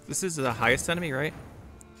 This is the highest enemy, right?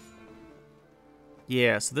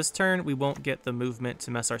 Yeah, so this turn we won't get the movement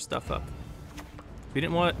to mess our stuff up. We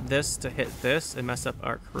didn't want this to hit this and mess up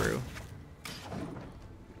our crew.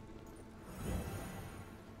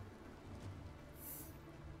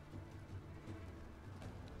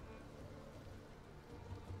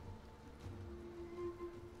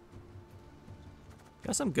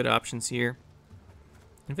 Got some good options here.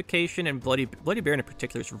 Invocation and Bloody Baron in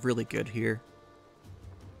particular is really good here.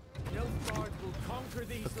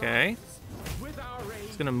 Okay.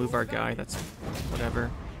 He's gonna move our guy, that's whatever.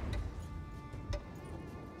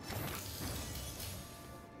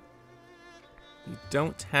 We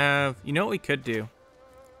don't have... You know what we could do?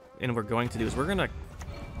 And we're going to do is we're gonna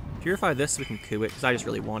purify this so we can coup it, because I just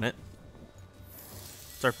really want it.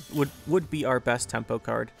 It's our, would be our best tempo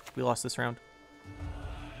card if we lost this round.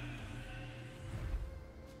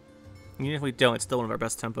 Even if we don't, it's still one of our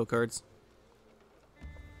best tempo cards.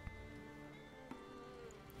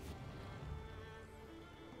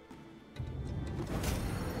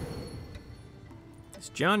 This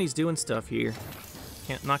Johnny's doing stuff here.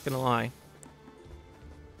 Not gonna lie.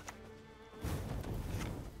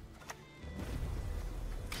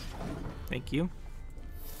 Thank you.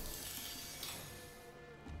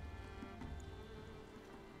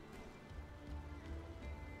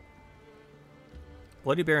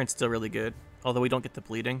 Bloody Baron's still really good, although we don't get the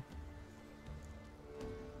bleeding.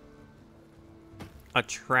 A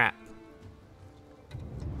trap.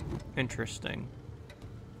 Interesting.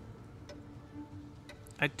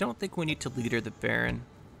 I don't think we need to leader the Baron.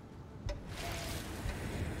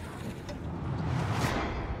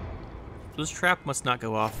 This trap must not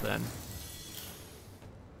go off then.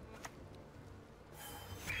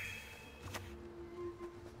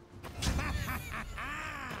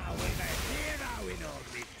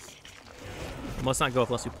 It must not go off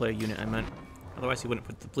unless we play a unit, I meant. Otherwise he wouldn't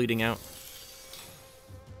put the bleeding out.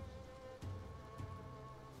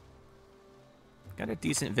 Got a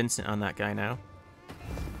decent Vincent on that guy now.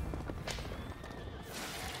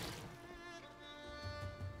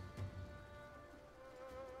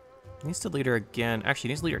 Needs to lead her again. Actually,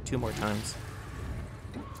 he needs to lead her 2 more times.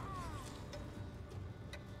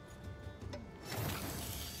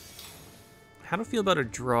 How do I feel about a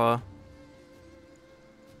draw?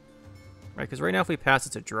 Right, because right now if we pass,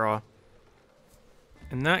 it's a draw.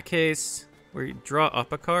 In that case, where you draw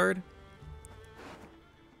up a card,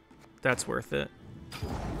 that's worth it.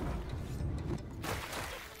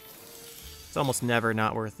 It's almost never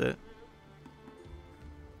not worth it.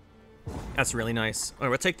 That's really nice. Alright,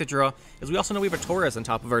 we'll take the draw. Because we also know we have a Torres on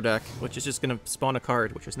top of our deck, which is just going to spawn a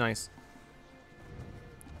card, which is nice.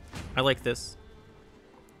 I like this.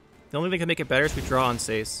 The only thing that can make it better is we draw on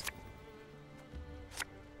Sace.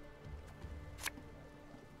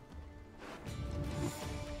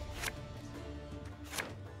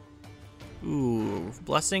 Ooh,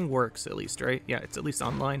 Blessing works at least, right? Yeah, it's at least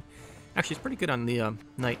online. Actually, it's pretty good on the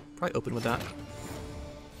Knight. Probably open with that.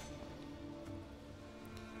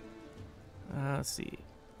 Let's see.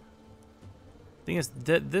 Thing is,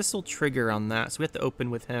 this will trigger on that, so we have to open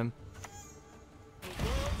with him.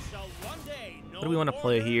 What do we want to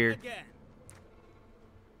play here?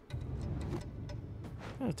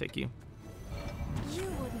 I'll take you. You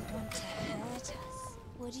wouldn't want to hurt us,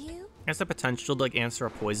 would you? Has the potential to like answer a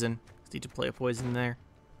poison. Need to play a poison there.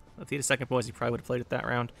 If he had a second poison, he probably would have played it that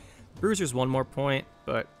round. Bruiser's 1 more point,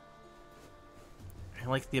 but I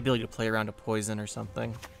like the ability to play around a poison or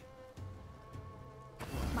something.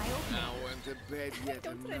 My opening. I went to bed I yet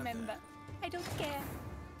don't another. remember. I don't care.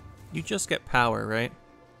 You just get power, right?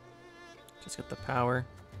 Just get the power.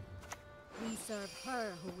 We serve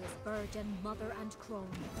her who is virgin, mother, and crone.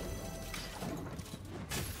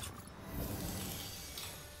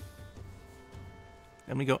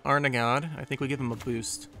 Then we go Arnagod. I think we give him a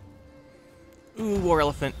boost. Ooh, War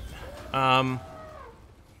Elephant.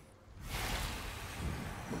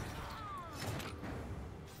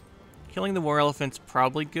 Killing the war elephant's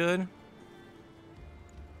probably good.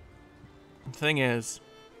 The thing is,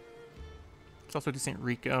 it's also a decent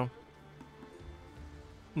Rico.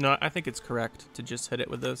 No, I think it's correct to just hit it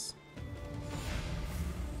with this.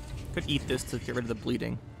 Could eat this to get rid of the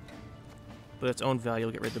bleeding. But its own value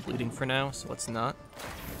will get rid of the bleeding for now, so let's not.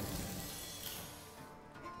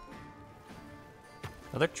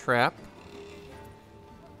 Another trap.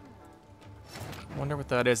 Wonder what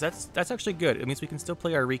that is. That's actually good. It means we can still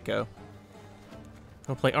play our Rico.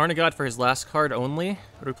 We'll play Arnagod for his last card only,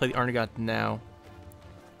 or do we play the Arnagod now?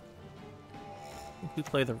 I think we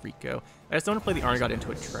play the Rico. I just don't want to play the Arnagod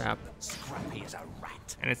into a trap. Scrappy as a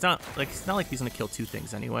rat. And it's not like he's gonna kill two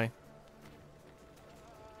things anyway.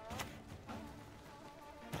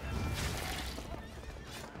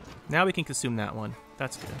 Now we can consume that one.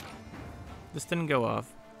 That's good. This didn't go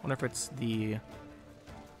off. Wonder if it's the...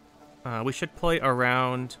 we should play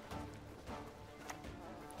around...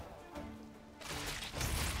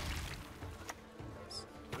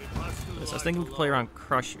 I was thinking we could play around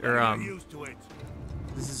Crush, or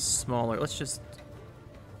this is smaller. Let's just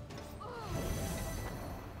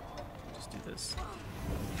do this.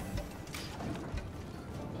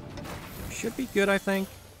 Should be good, I think.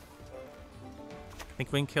 I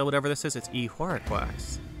think we can kill whatever this is. It's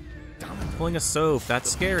Huaraquax. Pulling a Sove. That's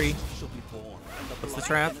scary. What's the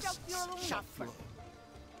trap?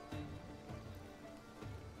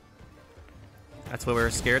 That's what we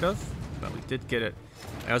were scared of, but we did get it.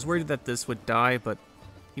 I was worried that this would die, but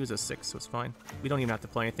he was a 6, so it's fine. We don't even have to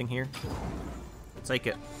play anything here. We'll take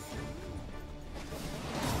it.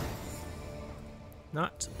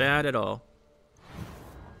 Not bad at all.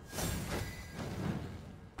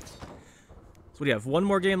 So what do you have? One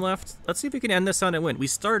more game left. Let's see if we can end this on a win. We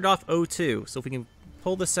started off 0-2, so if we can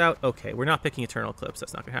pull this out. Okay, we're not picking Eternal Eclipse.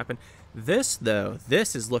 That's not going to happen. This, though,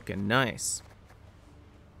 this is looking nice.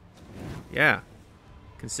 Yeah.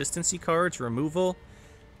 Consistency cards, removal.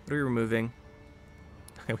 What are we removing?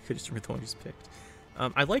 We could just remove the one we just picked.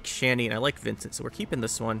 I like Shani and I like Vincent, so we're keeping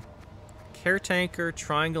this one. Caretanker,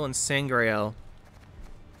 Triangle, and Sangreal.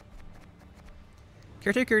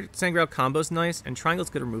 Caretaker, Sangreal combo's nice, and Triangle's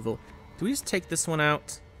good removal. Do we just take this one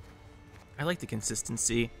out? I like the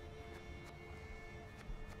consistency.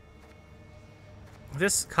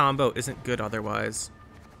 This combo isn't good otherwise.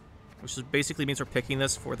 Which basically means we're picking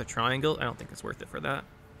this for the Triangle. I don't think it's worth it for that.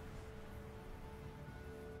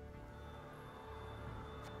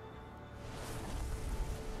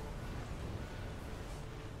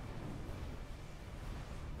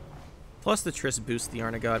 Plus the Triss boosts the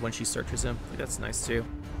Arnagod when she searches him. That's nice too.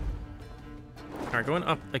 Alright, going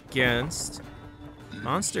up against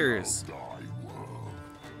monsters.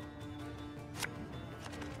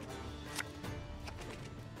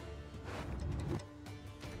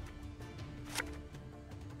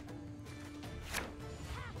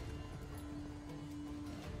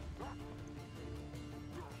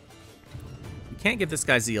 You can't give this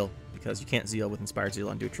guy Zeal, because you can't Zeal with Inspired Zeal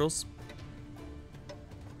on neutrals.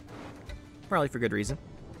 Probably for good reason.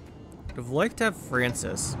 I'd have liked to have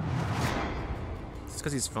Francis. It's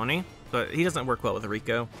because he's funny, but he doesn't work well with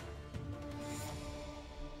Rico.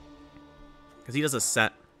 Because he does a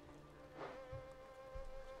set.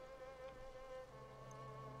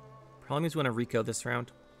 Probably means we want to Rico this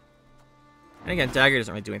round. And again, Dagger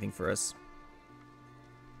doesn't really do anything for us.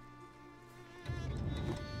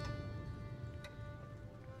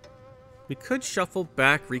 We could shuffle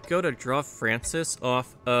back Rico to draw Francis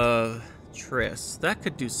off of Triss. That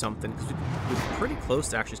could do something, because we're pretty close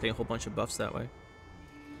to actually getting a whole bunch of buffs that way.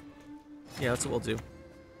 Yeah, that's what we'll do.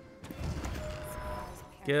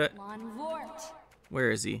 Get...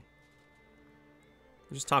 Where is he?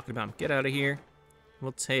 We're just talking about him. Get out of here.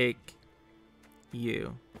 We'll take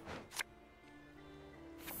you.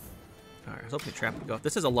 Alright, I was hoping the trap would go off.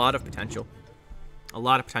 This has a lot of potential. A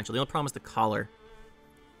lot of potential. The only problem is the collar.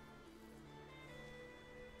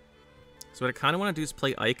 So what I kind of want to do is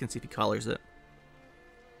play Ike and see if he collars it.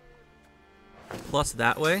 Plus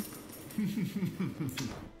that way,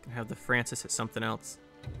 can have the Francis hit something else.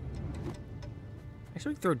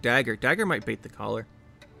 Actually, we can throw Dagger. Dagger might bait the collar.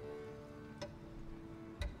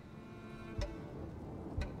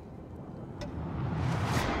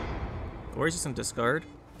 Or he's just gonna discard.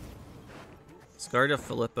 Discard of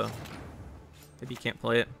Philippa. Maybe he can't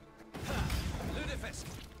play it. Ludifisk,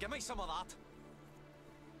 give me some of that.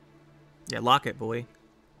 Yeah, lock it, boy.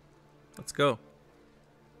 Let's go.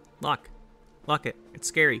 Lock. Lock it. It's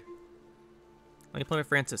scary. Let me play my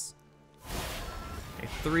Francis. Okay,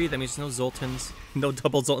 3. That means no Zoltans. No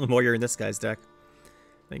double Zoltan Warrior in this guy's deck.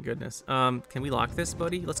 Thank goodness. Can we lock this,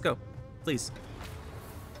 buddy? Let's go. Please.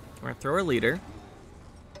 We're gonna throw our leader.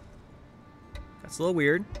 That's a little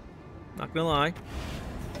weird. Not gonna lie.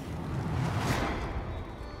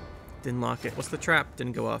 Didn't lock it. What's the trap?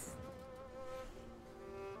 Didn't go off.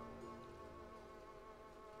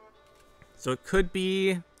 So it could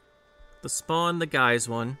be the spawn, the guys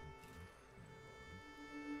one.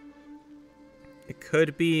 It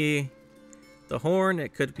could be the horn.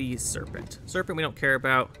 It could be serpent. Serpent we don't care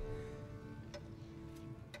about.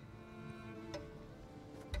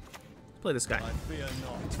 Let's play this guy.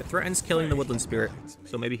 It threatens killing the woodland spirit,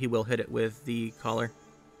 so maybe he will hit it with the collar.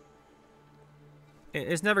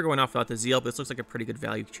 It's never going off without the zeal, but this looks like a pretty good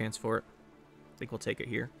value chance for it. I think we'll take it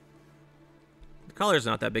here. The collar's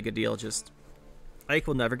not that big a deal, just Ike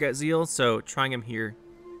will never get zeal, so trying him here,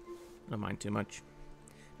 I don't mind too much.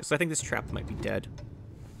 So I think this trap might be dead.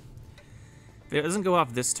 If it doesn't go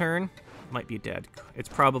off this turn, it might be dead. It's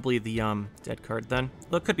probably the dead card then.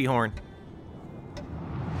 Look, could be horn.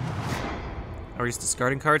 Are we just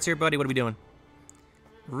discarding cards here, buddy? What are we doing?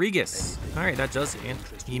 Regis. Alright, that does it.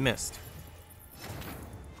 He missed.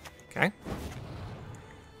 Okay.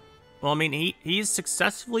 Well, I mean, he's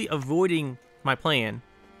successfully avoiding my plan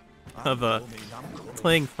of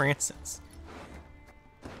playing Francis.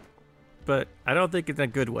 But I don't think it's in a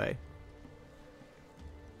good way.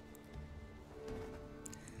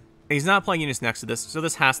 He's not playing units next to this, so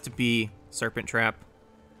this has to be Serpent Trap.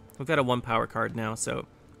 We've got a 1 power card now, so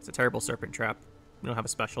it's a terrible Serpent Trap. We don't have a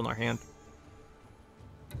special in our hand.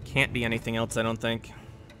 Can't be anything else, I don't think.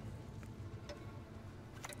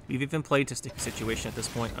 We've even played to sticky situation at this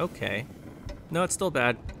point. Okay. No, it's still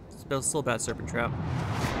bad. It's still bad Serpent Trap.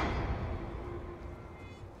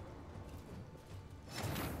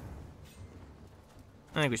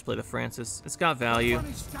 I think we should play the Francis. It's got value.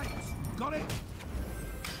 It's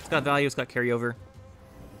got value, it's got carryover.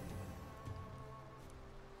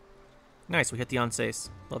 Nice, we hit the Onsace.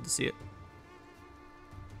 Love to see it.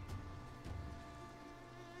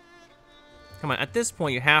 Come on, at this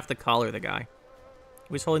point you have to collar the guy.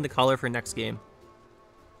 He's holding the collar for next game.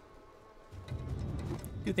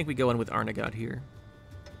 I do think we go in with Arnagod here.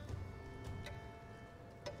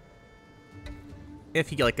 If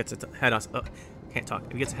he like gets ahead of us, can't talk.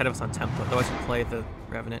 If he gets ahead of us on tempo, otherwise we play the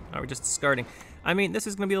Revenant. Are we just discarding? I mean, this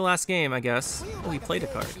is gonna be the last game, I guess. Oh, we played a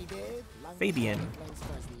card. Fabian.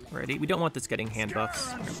 Ready? We don't want this getting hand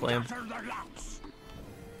buffs. We're gonna play him.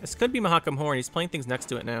 This could be Mahakam Horn. He's playing things next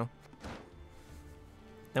to it now.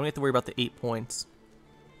 Then we have to worry about the 8 points.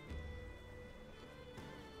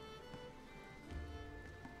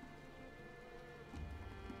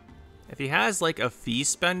 If he has like a fee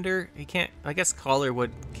spender, he can't. I guess Collar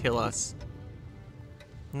would kill us.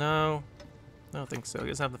 No, I don't think so. He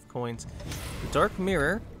doesn't have the coins. Dark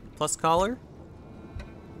Mirror plus Collar.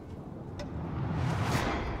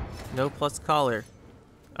 No plus Collar.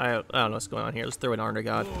 I don't know what's going on here. Let's throw an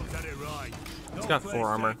Arnagod. It's got 4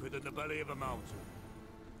 armor.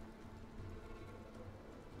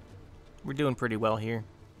 We're doing pretty well here.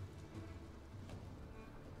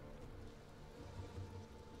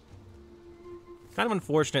 Kind of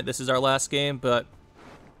unfortunate this is our last game, but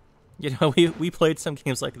you know, we played some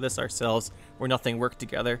games like this ourselves where nothing worked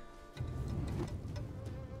together.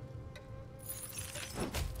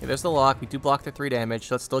 Okay, there's the lock. We do block the 3 damage,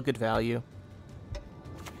 so that's still good value.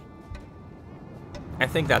 I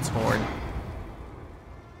think that's Horn.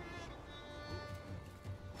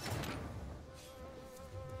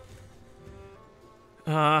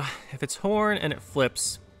 If it's Horn and it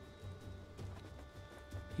flips,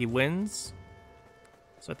 he wins.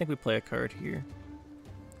 So I think we play a card here.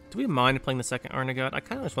 Do we mind playing the second Arnagod? I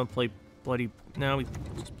kind of just want to play Bloody... No, we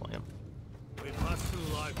just play him.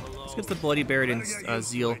 Let's get the Bloody Buried in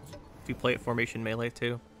Zeal. If we play it Formation Melee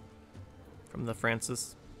too. From the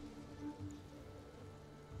Francis.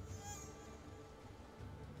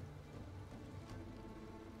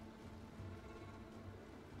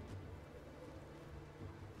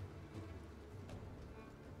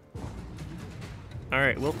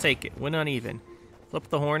 Alright, we'll take it. Win uneven. Flip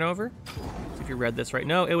the horn over. See if you read this right.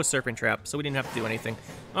 No, it was Serpent Trap, so we didn't have to do anything.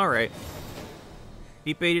 Alright.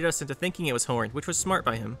 He baited us into thinking it was horn, which was smart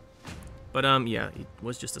by him. But, yeah, it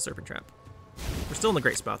was just a Serpent Trap. We're still in the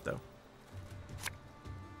great spot, though.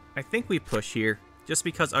 I think we push here, just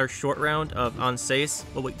because our short round of Onsace...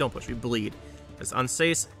 Well, wait, don't push, we bleed. Because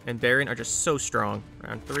Onsace and Baron are just so strong,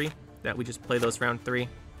 round 3, that we just play those round 3.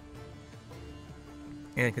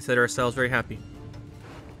 And consider ourselves very happy.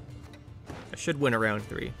 I should win a round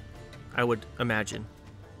 3, I would imagine.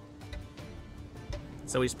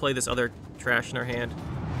 So we just play this other trash in our hand.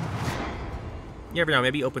 You never know,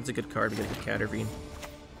 maybe he opens a good card, we get a good Catervine.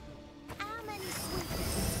 How many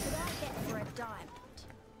sweetnesses could I get for a diamond?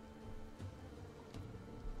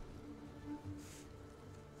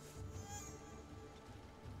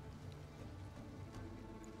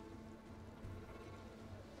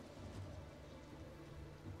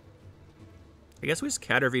 I guess we just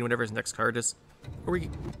Catervine whatever his next card is. Or we...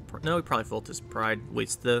 No, we probably Voltus Pride.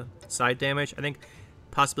 Waits the side damage. I think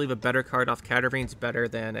possibly a better card off Catervine's better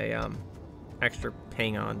than a extra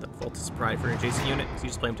paying on the Voltus Pride for an adjacent unit, because you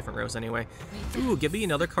just play them different rows anyway. Ooh, give me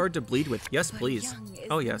another card to bleed with. Yes, please.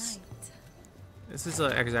 Oh, yes. This is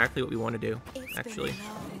exactly what we want to do, actually.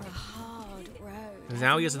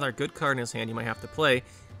 Now he has another good card in his hand you might have to play,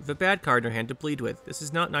 with a bad card in your hand to bleed with. This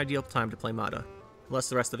is not an ideal time to play Mata, unless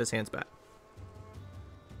the rest of his hand's bad.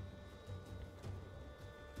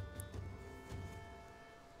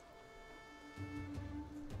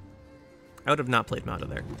 I would have not played Mata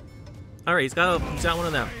there. Alright, he's got one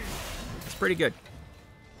of them. That's pretty good.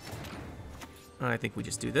 I think we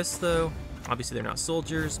just do this, though. Obviously, they're not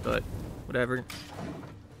soldiers, but whatever.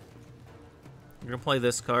 We're going to play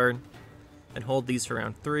this card and hold these for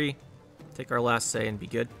round 3. Take our last say and be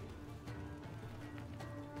good.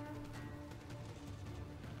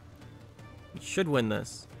 We should win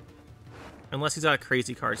this. Unless he's got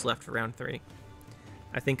crazy cards left for round 3.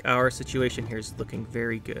 I think our situation here is looking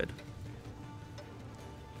very good.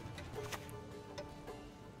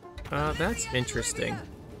 That's interesting.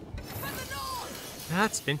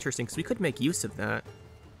 That's interesting, because we could make use of that.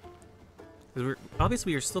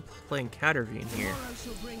 Obviously, we're still playing Catervine here.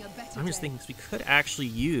 I'm just thinking, we could actually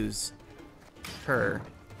use her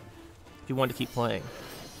if you want to keep playing.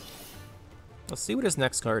 Let's see what his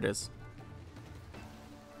next card is.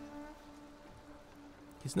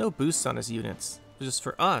 There's no boosts on his units. Just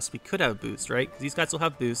for us, we could have boosts, right? Because these guys will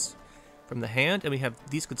have boosts from the hand, and we have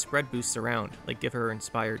these could spread boosts around, like give her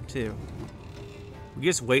inspired too. We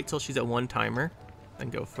just wait till she's at 1 timer,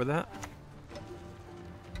 and go for that.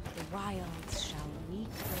 The wilds shall meet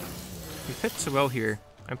We hit 2-0 here.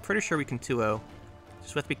 I'm pretty sure we can 2-0.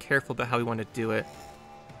 Just have to be careful about how we want to do it.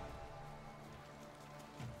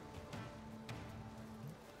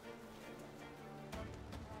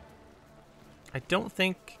 I don't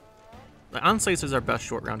think... The Anseis is our best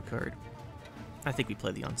short round card. I think we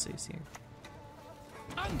play the Anseis here.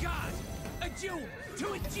 On guard! A duel!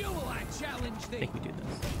 To a duel I challenge I thee! think we do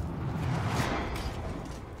this.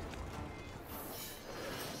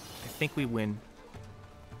 I think we win.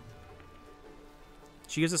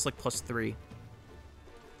 She gives us like +3.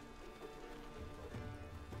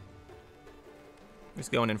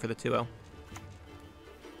 Just going in for the 2-0.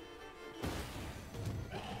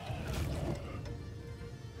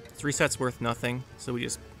 This reset's worth nothing, so we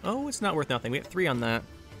just... Oh, it's not worth nothing. We have 3 on that.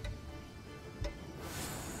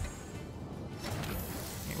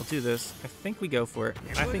 Okay, we'll do this. I think we go for it.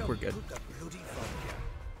 I think we're good.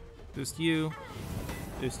 Boost you.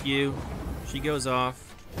 Boost you. She goes off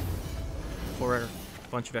for a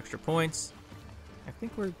bunch of extra points. I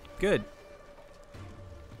think we're good.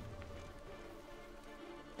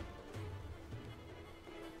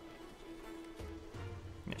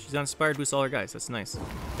 Yeah, she's on inspired boost all her guys. That's nice.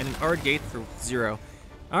 And an Ard Gate for 0.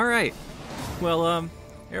 All right. Well,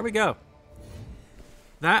 here we go.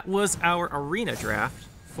 That was our arena draft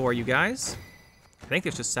for you guys. I think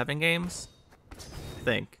there's just 7 games. I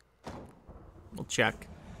think. We'll check.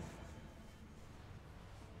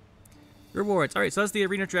 Rewards. All right, so that's the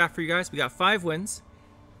arena draft for you guys. We got 5 wins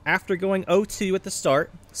after going 0-2 at the start,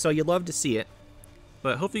 so you love to see it.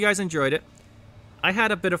 But hope you guys enjoyed it. I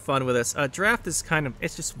had a bit of fun with this. Draft is kind of,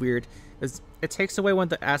 it's just weird. It takes away one of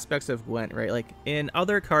the aspects of Gwent, right? Like in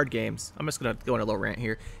other card games, I'm just going to go on a little rant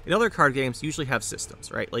here. In other card games, you usually have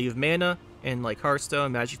systems, right? Like you have mana in like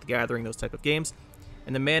Hearthstone, Magic the Gathering, those type of games.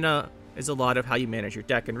 And the mana is a lot of how you manage your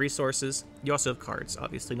deck and resources. You also have cards,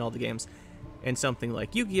 obviously, in all the games. And something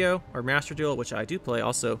like Yu-Gi-Oh! Or Master Duel, which I do play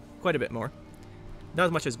also quite a bit more. Not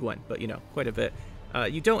as much as Gwent, but you know, quite a bit.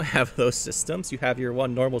 You don't have those systems. You have your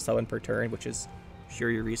 1 normal summon per turn, which is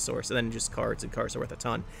sure your resource, and then just cards, and cards are worth a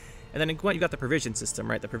ton. And then in Gwent, you got the provision system,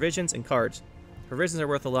 right? The provisions and cards. Provisions are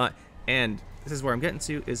worth a lot, and this is where I'm getting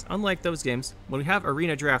to, is unlike those games, when we have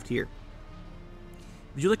arena draft here,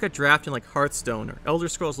 if you look at draft in like Hearthstone or Elder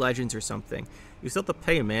Scrolls Legends or something, you still have to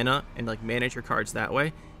pay mana and like manage your cards that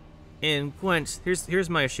way. In Gwent, here's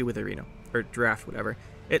my issue with arena, or draft, whatever.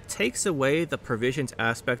 It takes away the provisions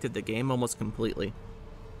aspect of the game almost completely.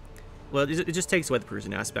 Well, it just takes away the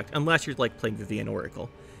provision aspect, unless you're like playing Vivian Oracle.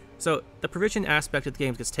 So the provision aspect of the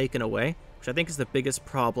game gets taken away, which I think is the biggest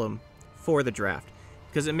problem for the draft,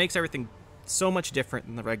 because it makes everything so much different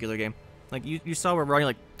than the regular game. Like you saw we're running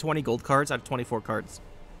like 20 gold cards out of 24 cards.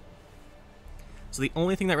 So the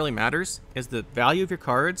only thing that really matters is the value of your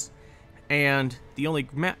cards, and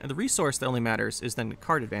the resource that only matters is then the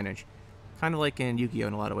card advantage, kind of like in Yu-Gi-Oh!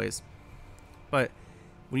 In a lot of ways. But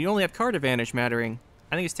when you only have card advantage mattering,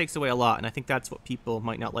 I think it takes away a lot, and I think that's what people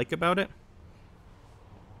might not like about it.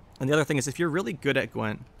 And the other thing is, if you're really good at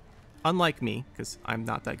Gwent, unlike me, because I'm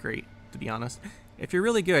not that great, to be honest, if you're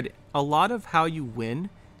really good, a lot of how you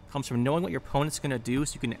win comes from knowing what your opponent's going to do,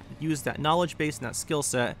 so you can use that knowledge base and that skill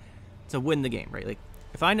set to win the game, right? Like,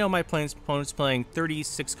 if I know my opponent's playing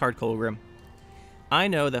 36 card Colgrim, I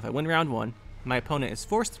know that if I win round 1, my opponent is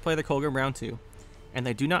forced to play the Colgrim round 2, and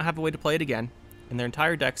they do not have a way to play it again, and their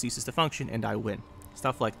entire deck ceases to function, and I win.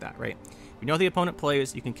 Stuff like that, right? If you know the opponent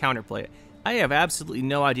plays, you can counterplay it. I have absolutely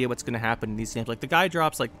no idea what's going to happen in these games. Like, the guy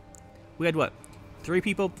drops, like, we had, what, three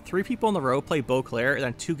people in a row play Beauclair, and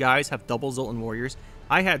then 2 guys have double Zoltan Warriors.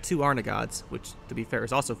 I had 2 Arnagods, which, to be fair,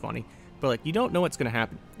 is also funny. But, like, you don't know what's going to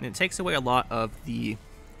happen. And it takes away a lot of the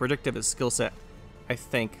predictive skill set, I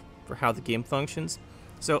think, for how the game functions.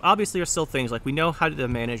 So, obviously, there's still things, like, we know how to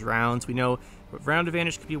manage rounds. We know what round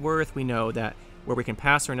advantage could be worth. We know that where we can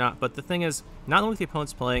pass or not. But the thing is, not knowing what the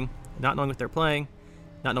opponent's playing, not knowing what they're playing,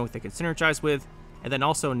 not knowing what they can synergize with, and then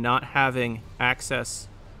also not having access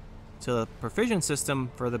to the provision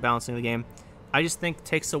system for the balancing of the game, I just think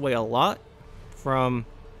takes away a lot from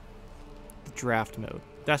the draft mode.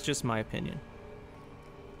 That's just my opinion.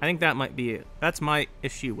 I think that might be it. That's my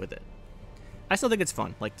issue with it. I still think it's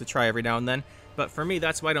fun, like, to try every now and then, but for me,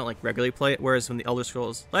 that's why I don't, like, regularly play it, whereas when the Elder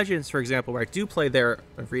Scrolls Legends, for example, where I do play their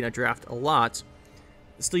arena draft a lot,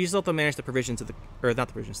 still you still have to manage the provisions of the, or not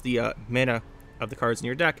the provisions, the mana of the cards in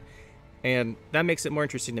your deck, and that makes it more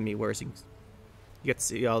interesting to me, whereas you get to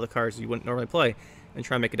see all the cards you wouldn't normally play and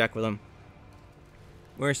try and make a deck with them.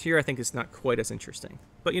 Whereas here, I think it's not quite as interesting.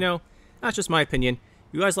 But, you know, that's just my opinion.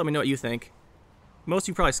 You guys let me know what you think. Most of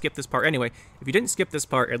you probably skipped this part anyway. If you didn't skip this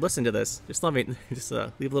part and listen to this, just let me leave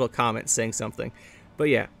a little comment saying something. But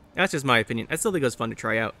yeah, that's just my opinion. I still think it was fun to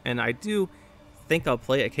try out, and I do think I'll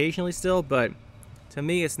play it occasionally still, but to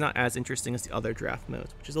me, it's not as interesting as the other draft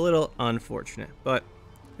modes, which is a little unfortunate. But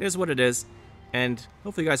it is what it is, and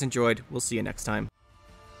hopefully you guys enjoyed. We'll see you next time.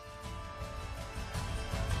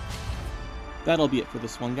 That'll be it for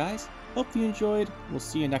this one, guys. Hope you enjoyed. We'll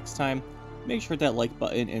see you next time. Make sure to hit that like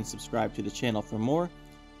button and subscribe to the channel for more.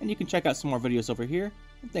 And you can check out some more videos over here.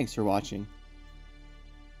 And thanks for watching.